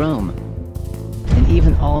about Rome. And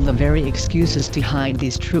even all the very excuses to hide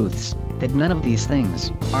these truths, that none of these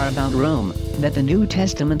things are about Rome, that the New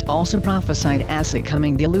Testament also prophesied as a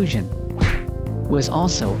coming delusion, was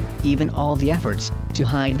also, even all the efforts to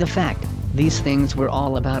hide the fact these things were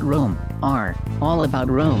all about Rome, are all about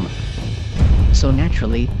Rome. So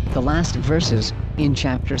naturally, the last verses, in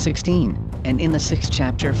chapter 16, and in the 6th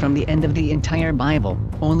chapter from the end of the entire Bible,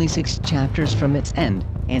 only 6 chapters from its end,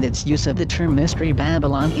 and its use of the term Mystery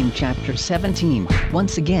Babylon in chapter 17,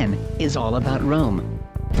 once again, is all about Rome.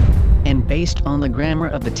 And based on the grammar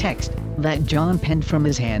of the text, that John penned from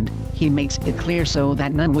his hand, he makes it clear so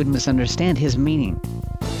that none would misunderstand his meaning.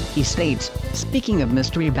 He states, speaking of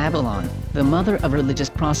Mystery Babylon, the mother of religious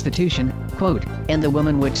prostitution, quote, "And the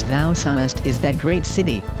woman which thou sawest is that great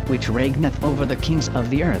city, which reigneth over the kings of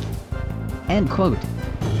the earth." End quote.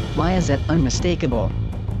 Why is that unmistakable?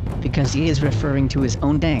 Because he is referring to his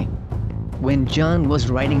own day. When John was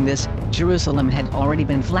writing this, Jerusalem had already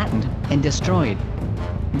been flattened and destroyed.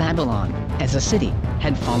 Babylon, as a city,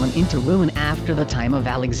 had fallen into ruin after the time of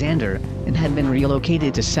Alexander, and had been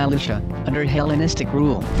relocated to Cilicia, under Hellenistic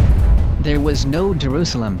rule. There was no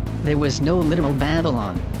Jerusalem, there was no literal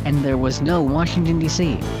Babylon, and there was no Washington,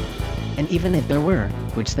 D.C. And even if there were,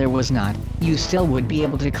 which there was not, you still would be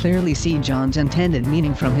able to clearly see John's intended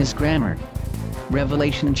meaning from his grammar.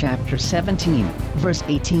 Revelation chapter 17, verse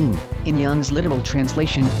 18, in Young's literal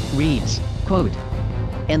translation, reads, quote,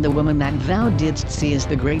 "And the woman that thou didst see is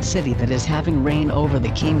the great city that is having reign over the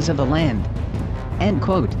kings of the land." End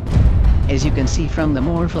quote. As you can see from the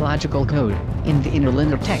morphological code, in the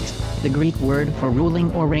interlinear text, the Greek word for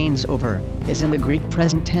ruling or reigns over, is in the Greek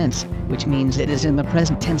present tense, which means it is in the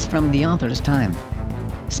present tense from the author's time.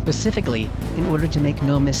 Specifically, in order to make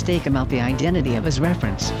no mistake about the identity of his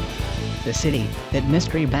reference. The city that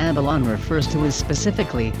Mystery Babylon refers to is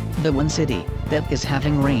specifically the one city that is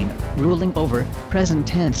having reign, ruling over, present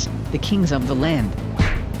tense, the kings of the land.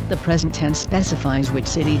 The present tense specifies which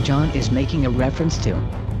city John is making a reference to.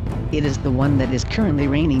 It is the one that is currently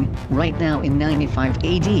reigning, right now in 95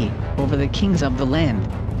 AD, over the kings of the land.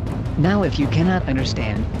 Now if you cannot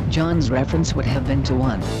understand, John's reference would have been to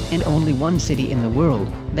one, and only one city in the world,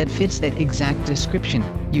 that fits that exact description,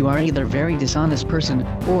 you are either a very dishonest person,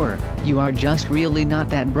 or, you are just really not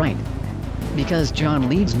that bright. Because John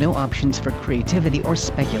leaves no options for creativity or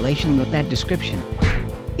speculation with that description.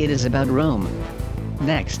 It is about Rome.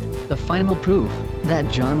 Next, the final proof, that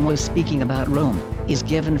John was speaking about Rome, is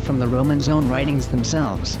given from the Romans' own writings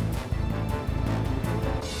themselves.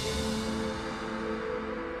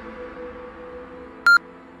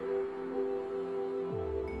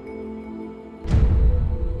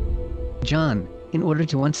 John, in order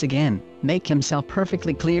to once again make himself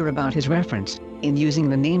perfectly clear about his reference, in using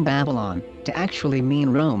the name Babylon, to actually mean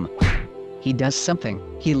Rome, he does something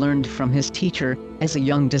he learned from his teacher, as a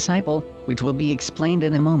young disciple, which will be explained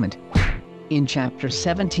in a moment. In chapter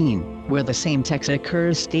 17, where the same text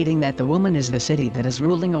occurs stating that the woman is the city that is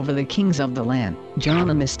ruling over the kings of the land, John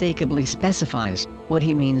unmistakably specifies what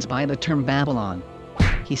he means by the term Babylon.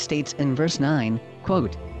 He states in verse 9,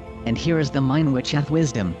 quote, "And here is the mind which hath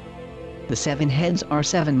wisdom. The 7 heads are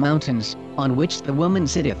 7 mountains, on which the woman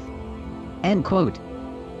sitteth." End quote.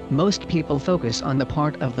 Most people focus on the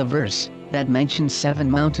part of the verse that mentions 7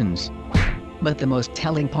 mountains. But the most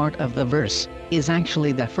telling part of the verse is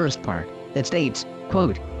actually the first part that states,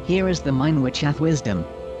 quote, "Here is the mind which hath wisdom."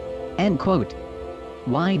 End quote.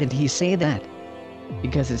 Why did he say that?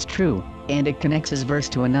 Because it's true, and it connects his verse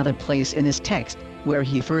to another place in his text, where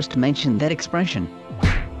he first mentioned that expression.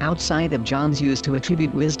 Outside of John's use to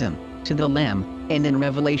attribute wisdom to the Lamb, and in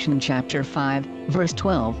Revelation chapter 5, verse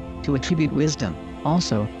 12, to attribute wisdom,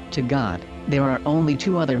 also, to God, there are only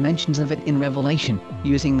 2 other mentions of it in Revelation,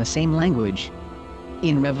 using the same language.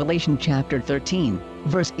 In Revelation chapter 13,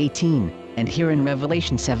 verse 18, and here in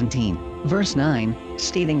Revelation 17, verse 9,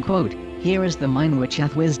 stating, quote, "Here is the mind which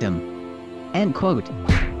hath wisdom." End quote.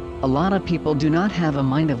 A lot of people do not have a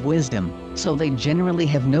mind of wisdom, so they generally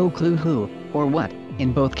have no clue who, or what,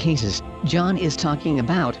 in both cases, John is talking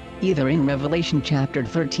about, either in Revelation chapter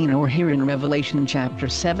 13 or here in Revelation chapter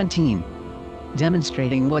 17.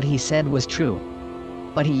 Demonstrating what he said was true.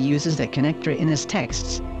 But he uses a connector in his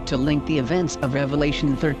texts, to link the events of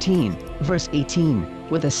Revelation 13, verse 18,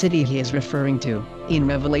 with the city he is referring to, in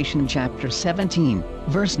Revelation chapter 17,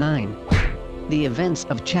 verse 9. The events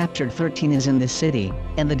of chapter 13 is in this city,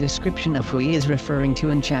 and the description of who he is referring to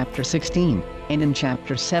in chapter 16, and in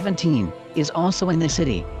chapter 17, is also in the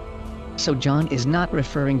city. So John is not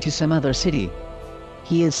referring to some other city.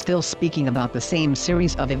 He is still speaking about the same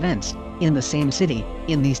series of events, in the same city,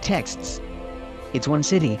 in these texts. It's one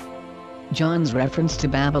city. John's reference to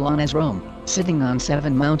Babylon as Rome, sitting on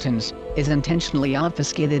 7 mountains, is intentionally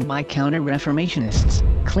obfuscated by counter-reformationists,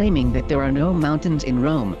 claiming that there are no mountains in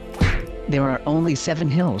Rome. There are only 7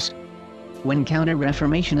 hills. When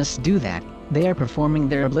counter-reformationists do that, they are performing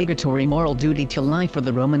their obligatory moral duty to lie for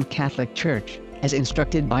the Roman Catholic Church, as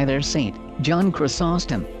instructed by their saint, John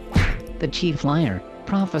Chrysostom. The chief liar,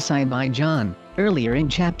 prophesied by John, earlier in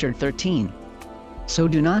chapter 13. So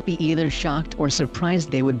do not be either shocked or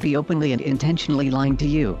surprised they would be openly and intentionally lying to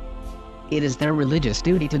you. It is their religious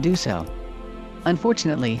duty to do so.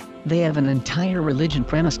 Unfortunately, they have an entire religion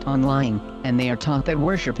premised on lying, and they are taught that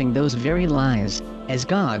worshipping those very lies, as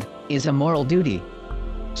God, is a moral duty.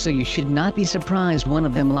 So you should not be surprised one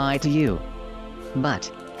of them lie to you. But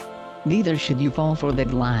neither should you fall for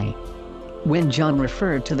that lie. When John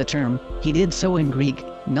referred to the term, he did so in Greek,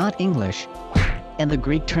 not English. And the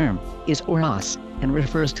Greek term is oros, and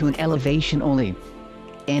refers to an elevation only.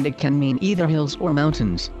 And it can mean either hills or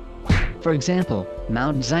mountains. For example,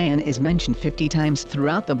 Mount Zion is mentioned 50 times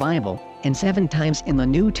throughout the Bible, and 7 times in the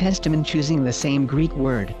New Testament choosing the same Greek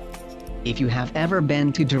word. If you have ever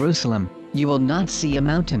been to Jerusalem, you will not see a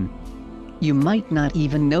mountain. You might not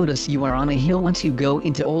even notice you are on a hill once you go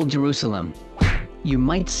into Old Jerusalem. You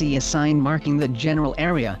might see a sign marking the general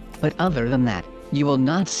area, but other than that, you will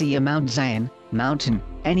not see a Mount Zion mountain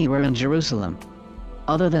anywhere in Jerusalem,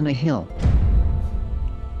 other than a hill.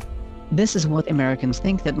 This is what Americans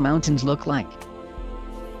think that mountains look like.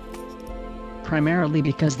 Primarily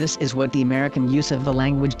because this is what the American use of the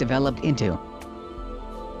language developed into.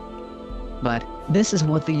 But, this is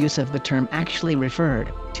what the use of the term actually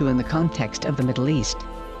referred to in the context of the Middle East.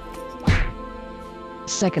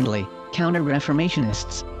 Secondly,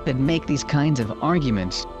 counter-reformationists that make these kinds of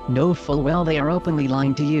arguments know full well they are openly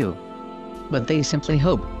lying to you. But they simply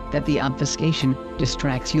hope that the obfuscation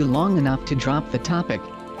distracts you long enough to drop the topic,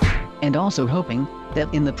 and also hoping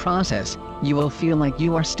that in the process, you will feel like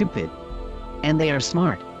you are stupid, and they are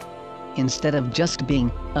smart, instead of just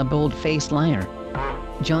being a bold-faced liar.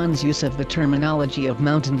 John's use of the terminology of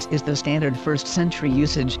mountains is the standard first-century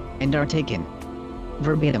usage, and are taken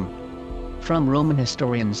verbatim from Roman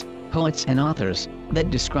historians, poets and authors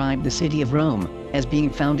that describe the city of Rome as being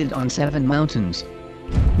founded on 7 mountains.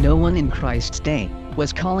 No one in Christ's day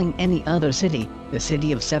was calling any other city the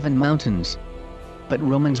city of 7 mountains. But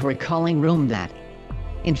Romans were calling Rome that.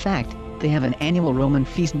 In fact, they have an annual Roman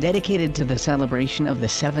feast dedicated to the celebration of the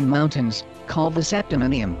 7 mountains, called the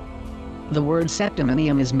Septimanium. The word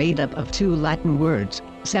Septimanium is made up of 2 Latin words,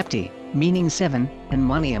 septi, meaning 7, and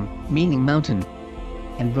manium, meaning mountain.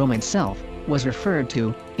 And Rome itself was referred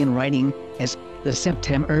to, in writing, as the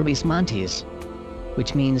Septem Urbis Montes,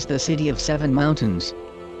 which means the city of 7 mountains.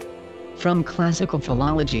 From Classical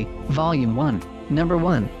Philology, Volume 1, Number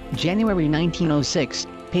 1, January 1906,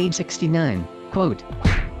 page 69, quote,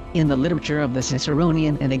 "In the literature of the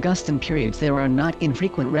Ciceronian and Augustan periods there are not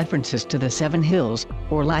infrequent references to the 7 hills,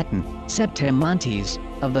 or Latin, Septem Montes,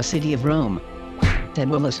 of the city of Rome." Ted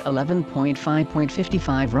Willis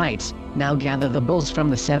 11.5.55 writes, "Now gather the bulls from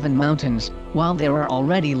the 7 mountains, while there are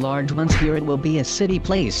already large ones here it will be a city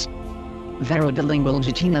place." Vero de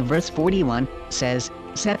Lingualgitina verse 41, says,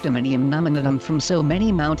 "Septimanium nominatum from so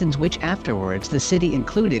many mountains which afterwards the city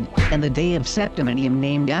included, and the day of Septimanium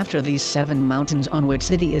named after these 7 mountains on which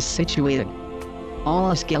city is situated."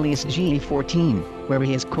 Aulus Gellius G. 14, where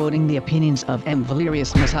he is quoting the opinions of M.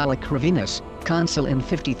 Valerius Messala Corvinus, consul in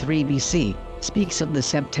 53 BC, speaks of the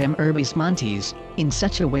Septem Urbis Montes, in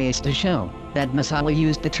such a way as to show that Messala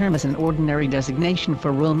used the term as an ordinary designation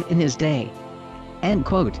for Rome in his day. End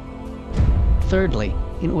quote. Thirdly,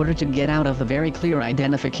 in order to get out of the very clear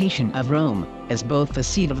identification of Rome as both the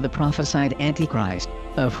seat of the prophesied Antichrist,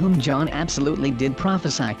 of whom John absolutely did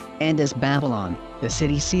prophesy, and as Babylon, the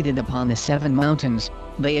city seated upon the 7 mountains,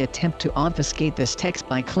 they attempt to obfuscate this text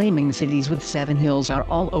by claiming cities with 7 hills are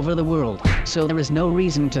all over the world, so there is no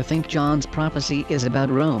reason to think John's prophecy is about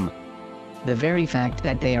Rome. The very fact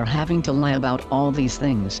that they are having to lie about all these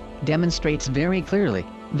things demonstrates very clearly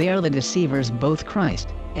they are the deceivers both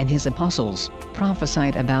Christ and his apostles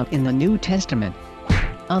prophesied about in the New Testament.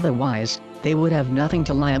 Otherwise, they would have nothing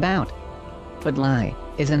to lie about. But lie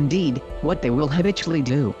is indeed what they will habitually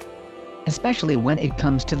do, especially when it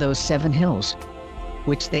comes to those 7 hills,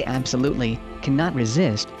 which they absolutely cannot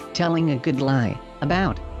resist telling a good lie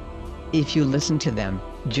about. If you listen to them,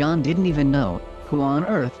 John didn't even know who on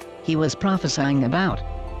earth he was prophesying about.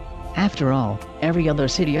 After all, every other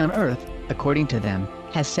city on earth, according to them,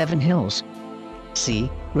 has 7 hills. See,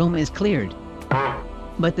 Rome is cleared.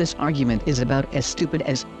 But this argument is about as stupid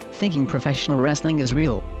as thinking professional wrestling is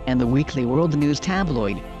real, and the Weekly World News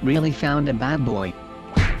tabloid really found a bad boy.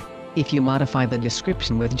 If you modify the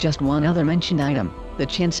description with just one other mentioned item, the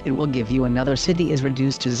chance it will give you another city is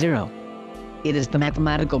reduced to 0. It is the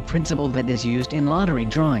mathematical principle that is used in lottery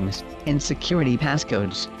drawings and security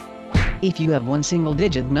passcodes. If you have one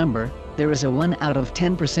single-digit number, there is a 1 out of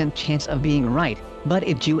 10% chance of being right, but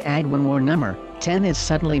if you add one more number, 10 is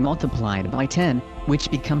suddenly multiplied by 10, which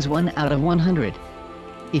becomes 1 out of 100.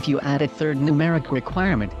 If you add a third numeric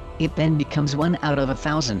requirement, it then becomes 1 out of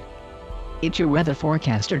 1,000. If your weather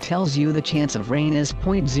forecaster tells you the chance of rain is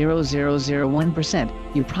 0.0001%,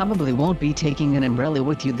 you probably won't be taking an umbrella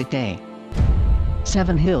with you that day.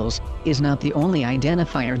 7 hills is not the only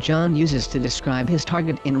identifier John uses to describe his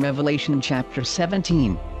target in Revelation chapter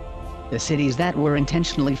 17. The cities that were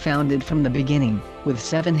intentionally founded from the beginning, with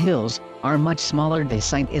 7 hills, are much smaller they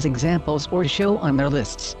cite as examples or show on their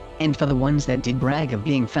lists, and for the ones that did brag of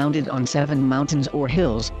being founded on 7 mountains or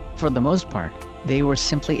hills, for the most part, they were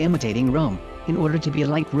simply imitating Rome, in order to be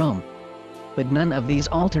like Rome. But none of these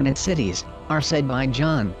alternate cities are said by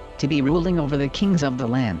John to be ruling over the kings of the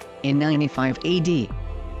land in 95 AD.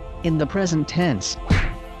 In the present tense.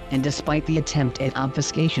 And despite the attempt at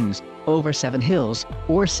obfuscations over 7 hills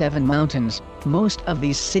or 7 mountains, most of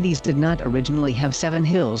these cities did not originally have 7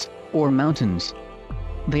 hills or mountains.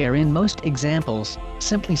 They are in most examples,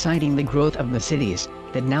 simply citing the growth of the cities,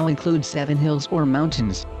 that now include 7 hills or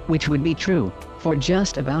mountains, which would be true for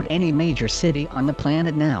just about any major city on the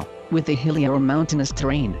planet now, with a hilly or mountainous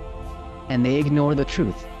terrain. And they ignore the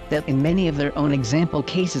truth that in many of their own example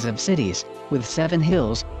cases of cities with 7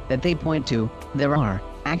 hills that they point to, there are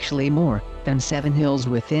actually more than 7 hills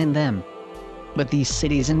within them. But these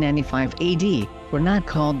cities in 95 AD were not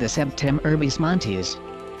called the Septem Urbis Montes.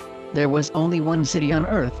 There was only one city on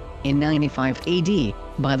Earth in 95 AD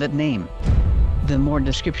by that name. The more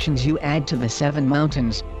descriptions you add to the 7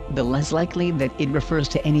 mountains, the less likely that it refers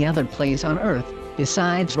to any other place on Earth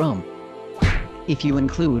besides Rome. If you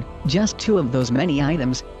include just 2 of those many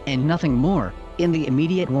items, and nothing more, in the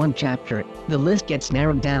immediate 1 chapter, the list gets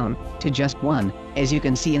narrowed down to just 1, as you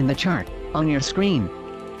can see in the chart on your screen.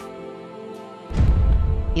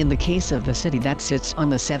 In the case of the city that sits on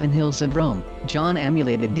the 7 hills of Rome, John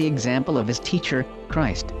emulated the example of his teacher,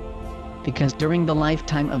 Christ. Because during the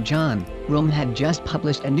lifetime of John, Rome had just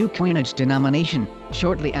published a new coinage denomination,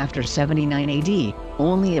 shortly after 79 AD,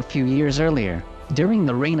 only a few years earlier, during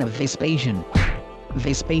the reign of Vespasian.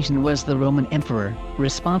 Vespasian was the Roman emperor,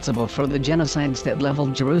 responsible for the genocides that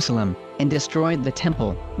leveled Jerusalem, and destroyed the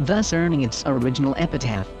temple, thus earning its original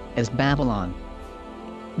epitaph, as Babylon.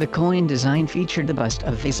 The coin design featured the bust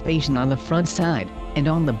of Vespasian on the front side, and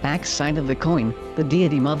on the back side of the coin, the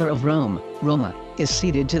deity mother of Rome, Roma, is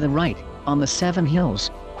seated to the right, on the 7 hills,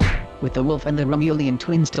 with the wolf and the Romulian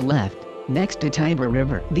twins to left, next to Tiber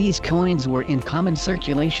River. These coins were in common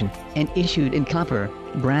circulation, and issued in copper,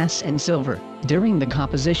 brass and silver, during the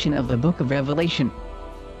composition of the Book of Revelation.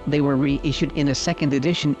 They were reissued in a second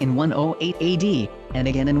edition in 108 AD, and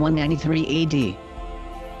again in 193 AD.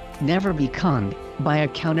 Never be conned by a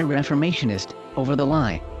counter-reformationist over the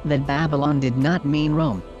lie that Babylon did not mean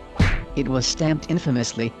Rome. It was stamped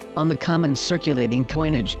infamously on the common circulating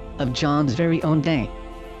coinage of John's very own day.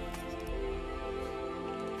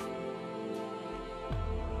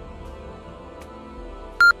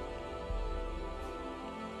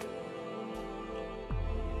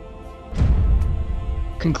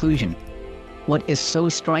 Conclusion. What is so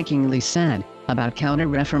strikingly sad about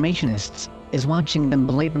counter-reformationists is watching them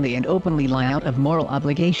blatantly and openly lie out of moral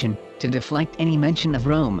obligation to deflect any mention of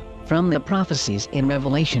Rome from the prophecies in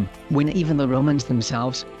Revelation, when even the Romans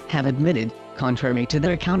themselves have admitted, contrary to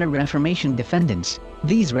their counter-reformation defendants,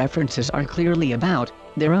 these references are clearly about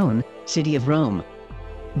their own city of Rome.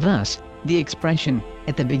 Thus, the expression,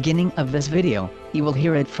 at the beginning of this video, you will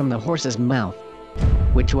hear it from the horse's mouth,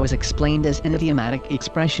 which was explained as an idiomatic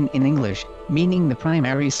expression in English, meaning the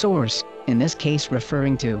primary source, in this case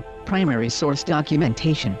referring to primary source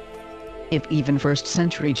documentation. If even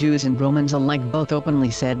first-century Jews and Romans alike both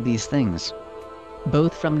openly said these things,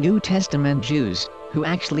 both from New Testament Jews, who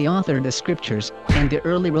actually authored the scriptures, and the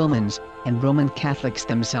early Romans, and Roman Catholics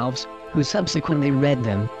themselves, who subsequently read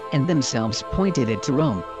them, and themselves pointed it to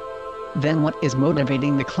Rome, then what is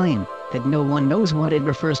motivating the claim that no one knows what it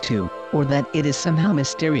refers to, or that it is somehow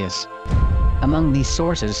mysterious? Among these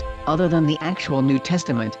sources, other than the actual New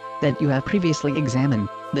Testament that you have previously examined,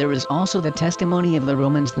 there is also the testimony of the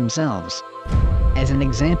Romans themselves. As an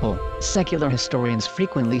example, secular historians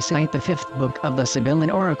frequently cite the 5th book of the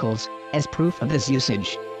Sibylline Oracles as proof of this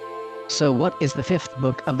usage. So what is the 5th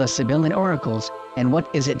book of the Sibylline Oracles, and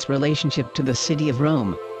what is its relationship to the city of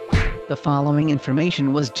Rome? The following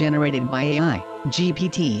information was generated by AI,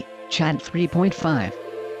 GPT, Chat 3.5,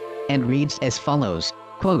 and reads as follows,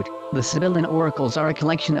 quote, "The Sibylline Oracles are a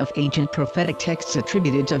collection of ancient prophetic texts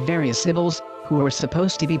attributed to various Sibyls, who were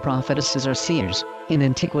supposed to be prophetesses or seers, in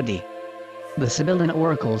antiquity. The Sibylline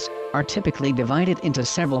Oracles are typically divided into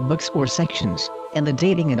several books or sections, and the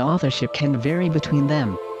dating and authorship can vary between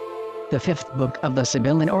them. The 5th book of the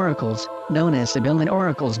Sibylline Oracles, known as Sibylline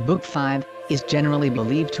Oracles Book 5, is generally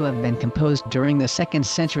believed to have been composed during the 2nd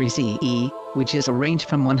century CE, which is a range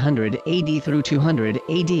from 100 AD through 200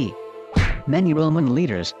 AD. Many Roman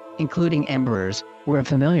leaders, including emperors, were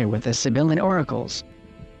familiar with the Sibylline Oracles.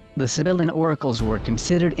 The Sibylline Oracles were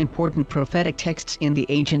considered important prophetic texts in the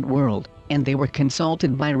ancient world, and they were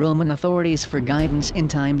consulted by Roman authorities for guidance in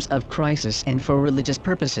times of crisis and for religious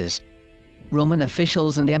purposes. Roman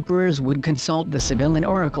officials and emperors would consult the Sibylline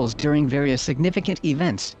Oracles during various significant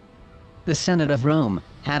events. The Senate of Rome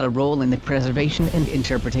had a role in the preservation and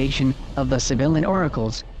interpretation of the Sibylline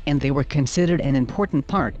Oracles, and they were considered an important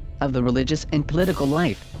part of the religious and political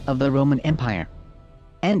life of the Roman Empire."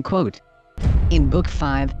 End quote. In Book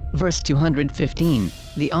 5, verse 215,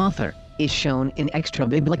 the author is shown in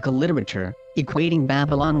extra-biblical literature, equating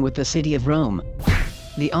Babylon with the city of Rome.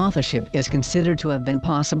 The authorship is considered to have been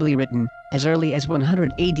possibly written as early as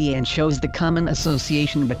 100 AD and shows the common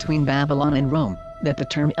association between Babylon and Rome that the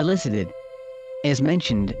term elicited. As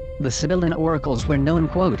mentioned, the Sibylline oracles were known,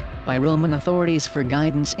 quote, by Roman authorities for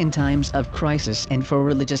guidance in times of crisis and for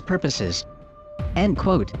religious purposes. End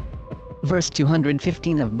quote. Verse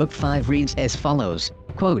 215 of Book 5 reads as follows,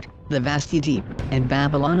 quote, the vasty deep, and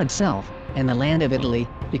Babylon itself, and the land of Italy,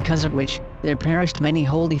 because of which there perished many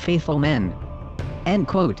holy faithful men. End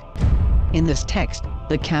quote. In this text,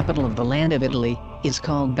 the capital of the land of Italy is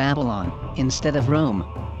called Babylon, instead of Rome,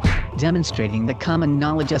 demonstrating the common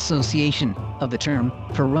knowledge association of the term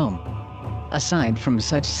for Rome. Aside from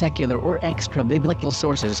such secular or extra-biblical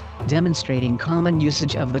sources demonstrating common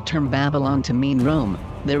usage of the term Babylon to mean Rome,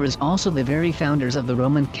 there is also the very founders of the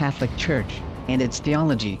Roman Catholic Church and its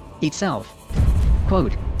theology itself.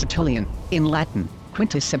 Quote, Tertullian, in Latin,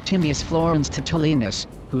 Quintus Septimius Florens Tertullianus,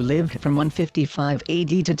 who lived from 155 AD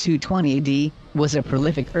to 220 AD, was a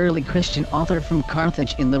prolific early Christian author from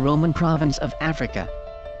Carthage in the Roman province of Africa.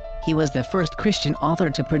 He was the first Christian author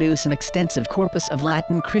to produce an extensive corpus of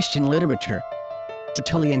Latin Christian literature.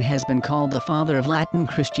 Tertullian has been called the father of Latin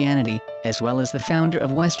Christianity, as well as the founder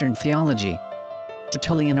of Western theology.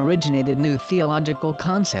 Tertullian originated new theological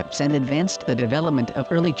concepts and advanced the development of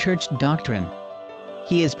early church doctrine.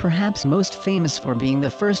 He is perhaps most famous for being the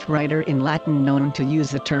first writer in Latin known to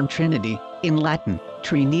use the term Trinity, in Latin,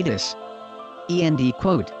 Trinitas. End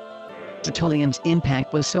quote. Tertullian's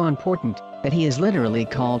impact was so important that he is literally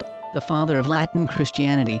called the father of Latin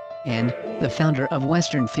Christianity and the founder of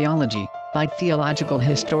Western theology by theological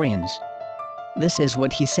historians. This is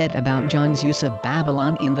what he said about John's use of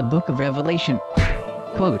Babylon in the book of Revelation.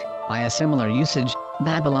 Quote, by a similar usage,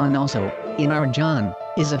 Babylon also, in our John,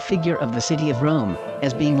 is a figure of the city of Rome,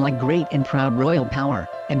 as being like great and proud royal power,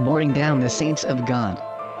 and mooring down the saints of God.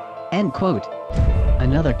 End quote.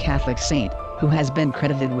 Another Catholic saint, who has been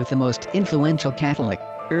credited with the most influential Catholic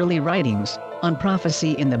early writings on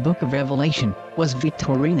prophecy in the book of Revelation, was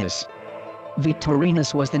Victorinus.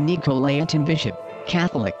 Victorinus was the Nicolaitan bishop,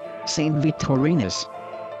 Catholic, Saint Victorinus.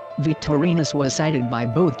 Victorinus was cited by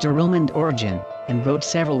both Jerome and Origen, and wrote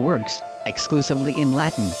several works, exclusively in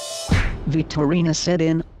Latin. Victorinus said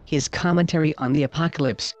in his commentary on the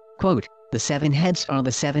Apocalypse, quote, the 7 heads are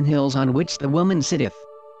the 7 hills on which the woman sitteth.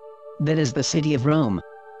 That is the city of Rome.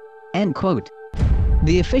 End quote.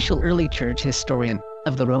 The official early church historian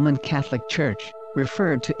of the Roman Catholic Church,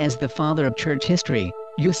 referred to as the father of church history,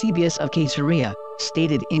 Eusebius of Caesarea,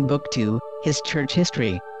 stated in Book 2, his church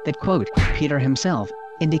history, that, quote, Peter himself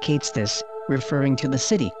indicates this, referring to the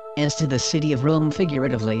city, as to the city of Rome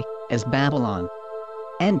figuratively, as Babylon.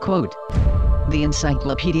 End quote. The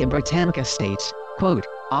Encyclopedia Britannica states, quote,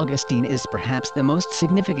 Augustine is perhaps the most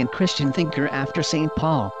significant Christian thinker after St.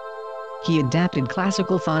 Paul. He adapted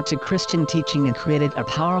classical thought to Christian teaching and created a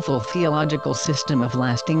powerful theological system of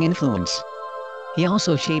lasting influence. He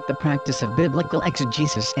also shaped the practice of biblical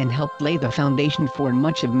exegesis and helped lay the foundation for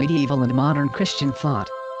much of medieval and modern Christian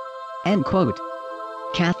thought. End quote.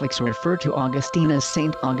 Catholics refer to Augustine as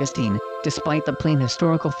Saint Augustine, despite the plain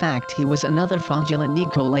historical fact he was another fraudulent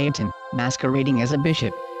Nicolaitan, masquerading as a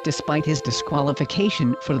bishop, despite his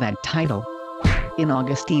disqualification for that title. In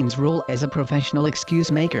Augustine's role as a professional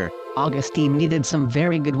excuse-maker, Augustine needed some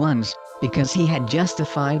very good ones, because he had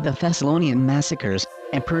justified the Thessalonian massacres,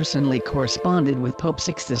 and personally corresponded with Pope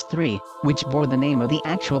Sixtus III, which bore the name of the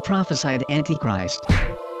actual prophesied Antichrist.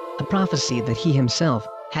 A prophecy that he himself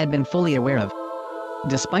had been fully aware of.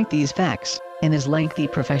 Despite these facts, and his lengthy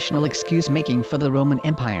professional excuse-making for the Roman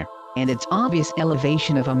Empire, and its obvious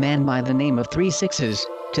elevation of a man by the name of 3 Sixes,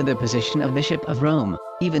 to the position of Bishop of Rome,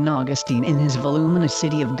 even Augustine in his voluminous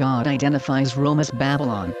City of God identifies Rome as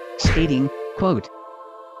Babylon, stating, quote,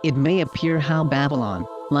 it may appear how Babylon,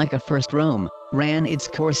 like a first Rome, ran its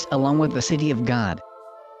course along with the City of God.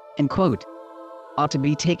 End quote. Ought to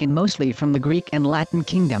be taken mostly from the Greek and Latin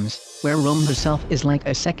kingdoms, where Rome herself is like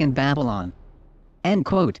a second Babylon. End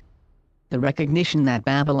quote. The recognition that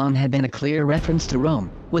Babylon had been a clear reference to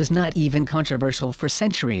Rome was not even controversial for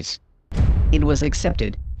centuries. It was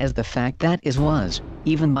accepted as the fact that was,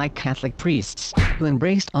 even by Catholic priests, who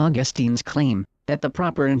embraced Augustine's claim that the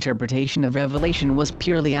proper interpretation of Revelation was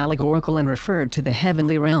purely allegorical and referred to the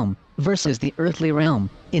heavenly realm versus the earthly realm,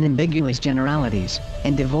 in ambiguous generalities,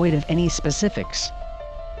 and devoid of any specifics.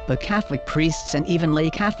 But Catholic priests and even lay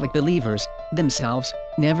Catholic believers, themselves,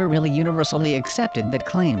 never really universally accepted that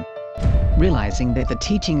claim. Realizing that the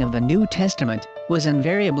teaching of the New Testament was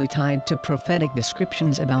invariably tied to prophetic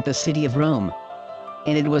descriptions about the city of Rome.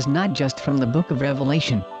 And it was not just from the book of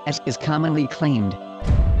Revelation, as is commonly claimed.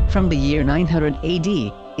 From the year 900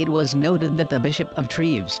 AD, It was noted that the Bishop of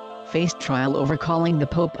Treves faced trial over calling the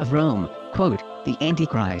Pope of Rome, quote, the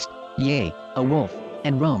Antichrist, yea, a wolf,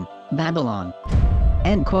 and Rome, Babylon,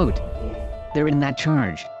 end quote. There in that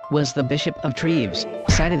charge was the Bishop of Treves,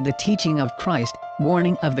 cited the teaching of Christ,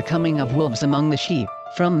 warning of the coming of wolves among the sheep,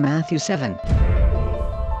 from Matthew 7.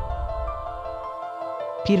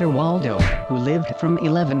 Peter Waldo, who lived from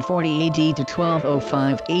 1140 AD to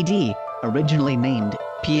 1205 AD, originally named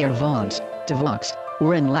Pierre Vaux, de Vaux,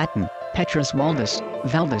 or in Latin, Petrus Waldus,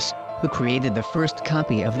 Valdus, who created the first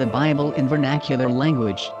copy of the Bible in vernacular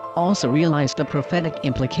language, also realized the prophetic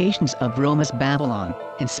implications of Rome as Babylon,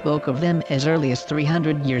 and spoke of them as early as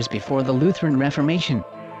 300 years before the Lutheran Reformation.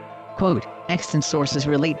 Quote, extant sources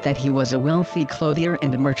relate that he was a wealthy clothier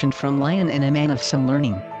and merchant from Lyon and a man of some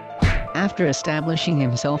learning. After establishing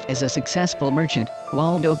himself as a successful merchant,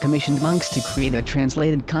 Waldo commissioned monks to create a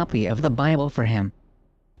translated copy of the Bible for him.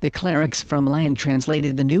 The clerics from Lyon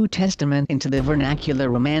translated the New Testament into the vernacular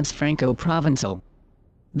Romance Franco-Provençal.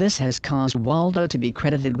 This has caused Waldo to be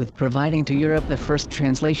credited with providing to Europe the first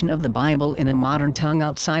translation of the Bible in a modern tongue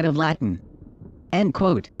outside of Latin. End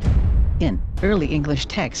quote. In early English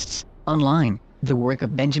texts, online, the work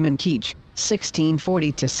of Benjamin Keach,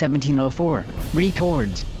 1640–1704,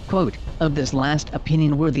 records, quote, of this last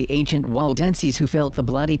opinion were the ancient Waldenses who felt the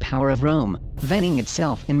bloody power of Rome, venting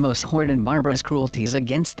itself in most horrid and barbarous cruelties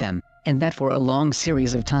against them, and that for a long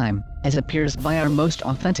series of time, as appears by our most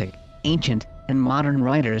authentic, ancient, and modern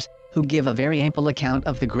writers, who give a very ample account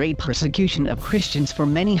of the great persecution of Christians for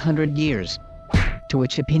many hundred years. To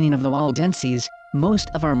which opinion of the Waldenses, most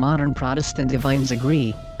of our modern Protestant divines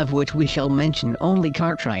agree, of which we shall mention only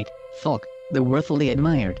Cartwright, Fulk, the worthily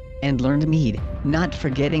admired, and learned Mede, not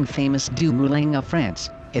forgetting famous Du Moulin of France,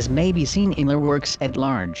 as may be seen in their works at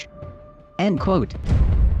large. End quote.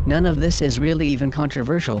 None of this is really even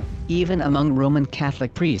controversial, even among Roman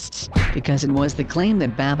Catholic priests, because it was the claim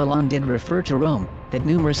that Babylon did refer to Rome, that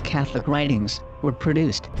numerous Catholic writings were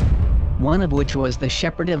produced. One of which was the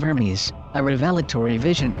Shepherd of Hermes, a revelatory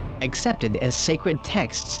vision, accepted as sacred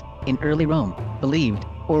texts, in early Rome, believed,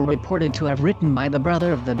 or reported to have written by the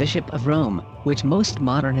brother of the Bishop of Rome, which most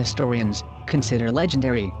modern historians consider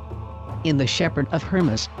legendary. In the Shepherd of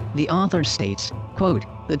Hermes, the author states, quote,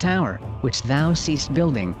 the tower, which thou seest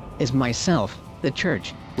building, is myself, the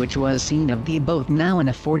church, which was seen of thee both now and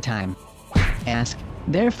aforetime. Ask,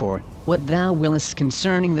 therefore, what thou willest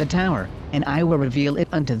concerning the tower, and I will reveal it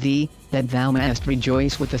unto thee, that thou mayest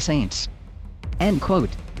rejoice with the saints. End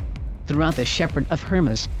quote. Throughout the Shepherd of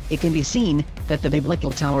Hermes, it can be seen that the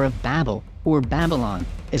biblical Tower of Babel, or Babylon,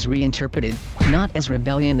 is reinterpreted, not as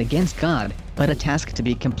rebellion against God, but a task to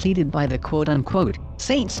be completed by the quote-unquote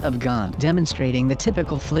saints of God, demonstrating the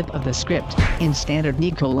typical flip of the script in standard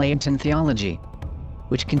Nicolaitan theology,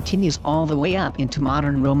 which continues all the way up into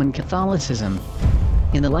modern Roman Catholicism.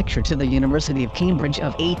 In the lecture to the University of Cambridge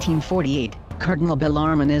of 1848, Cardinal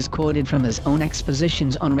Bellarmine is quoted from his own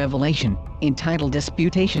expositions on Revelation, entitled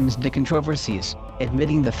Disputations de Controversies,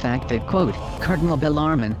 admitting the fact that, quote, Cardinal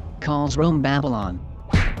Bellarmine calls Rome Babylon.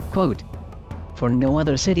 Quote, for no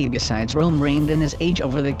other city besides Rome reigned in his age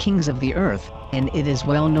over the kings of the earth, and it is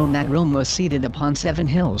well known that Rome was seated upon 7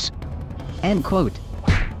 hills. End quote.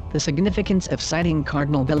 The significance of citing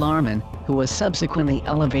Cardinal Bellarmine, who was subsequently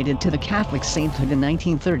elevated to the Catholic sainthood in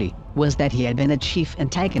 1930, was that he had been a chief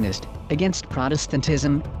antagonist against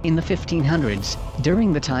Protestantism in the 1500s,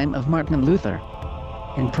 during the time of Martin Luther,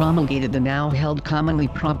 and promulgated the now held commonly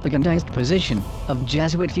propagandized position of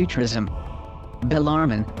Jesuit Futurism.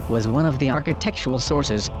 Bellarmine was one of the architectural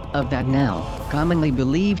sources of that now commonly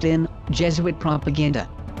believed in Jesuit propaganda.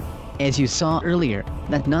 As you saw earlier,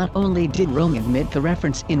 that not only did Rome admit the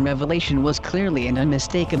reference in Revelation was clearly and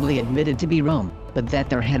unmistakably admitted to be Rome, but that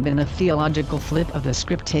there had been a theological flip of the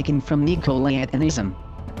script taken from Nicolaitanism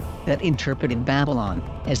that interpreted Babylon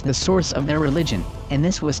as the source of their religion, and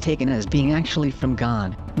this was taken as being actually from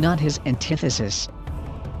God, not his antithesis.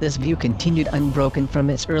 This view continued unbroken from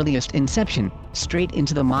its earliest inception, straight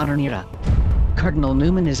into the modern era. Cardinal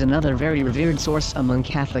Newman is another very revered source among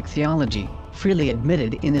Catholic theology, freely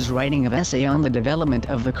admitted in his writing of Essay on the Development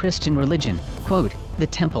of the Christian Religion, quote, the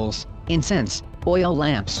temples, incense, oil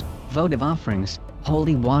lamps, votive offerings,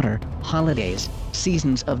 holy water, holidays,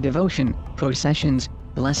 seasons of devotion, processions,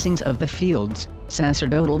 blessings of the fields,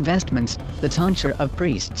 sacerdotal vestments, the tonsure of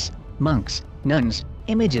priests, monks, nuns,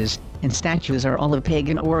 images, and statues are all of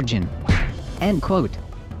pagan origin. End quote.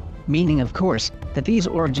 Meaning, of course, that these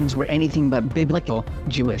origins were anything but biblical,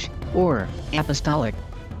 Jewish, or apostolic.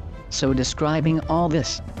 So describing all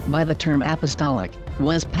this by the term apostolic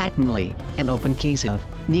was patently an open case of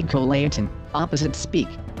Nicolaitan, opposite speak.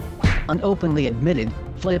 Unopenly admitted,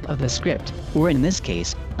 flip of the script, or in this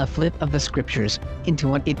case, a flip of the scriptures, into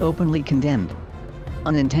what it openly condemned.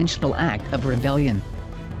 An intentional act of rebellion.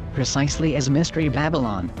 Precisely as Mystery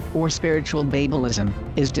Babylon, or spiritual Babelism,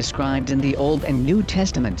 is described in the Old and New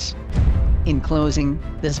Testaments. In closing,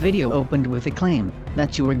 this video opened with a claim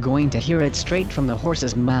that you were going to hear it straight from the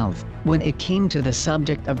horse's mouth when it came to the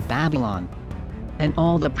subject of Babylon. And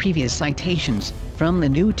all the previous citations, from the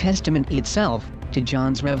New Testament itself, to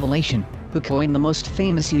John's Revelation, who coined the most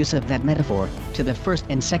famous use of that metaphor, to the 1st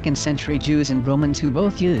and 2nd century Jews and Romans who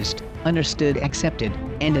both used, understood, accepted,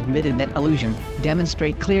 and admitted that allusion,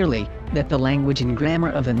 demonstrate clearly that the language and grammar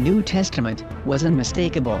of the New Testament was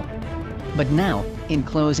unmistakable. But now, in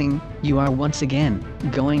closing, you are once again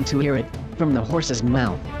going to hear it from the horse's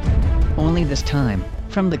mouth. Only this time,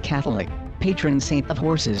 from the Catholic patron saint of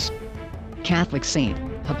horses, Catholic Saint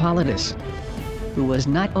Hippolytus, who was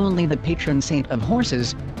not only the patron saint of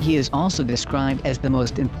horses, he is also described as the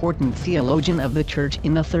most important theologian of the Church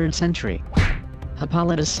in the 3rd century.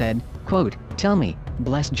 Hippolytus said, quote, "Tell me,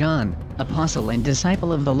 blessed John, apostle and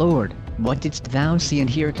disciple of the Lord, what didst thou see and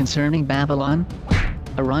hear concerning Babylon?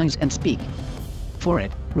 Arise and speak. For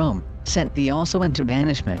it, Rome, sent thee also into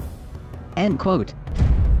banishment." End quote.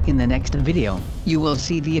 In the next video, you will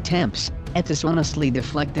see the attempts at dishonestly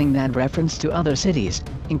deflecting that reference to other cities,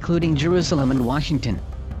 including Jerusalem and Washington.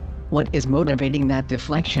 What is motivating that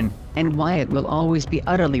deflection, and why it will always be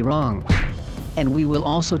utterly wrong. And we will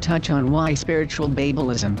also touch on why spiritual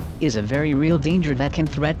Babelism is a very real danger that can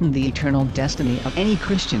threaten the eternal destiny of any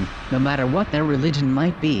Christian, no matter what their religion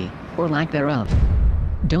might be, or lack thereof.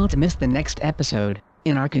 Don't miss the next episode,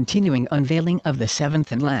 in our continuing unveiling of the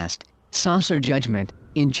 7th and last saucer judgment,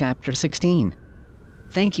 in chapter 16.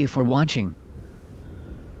 Thank you for watching.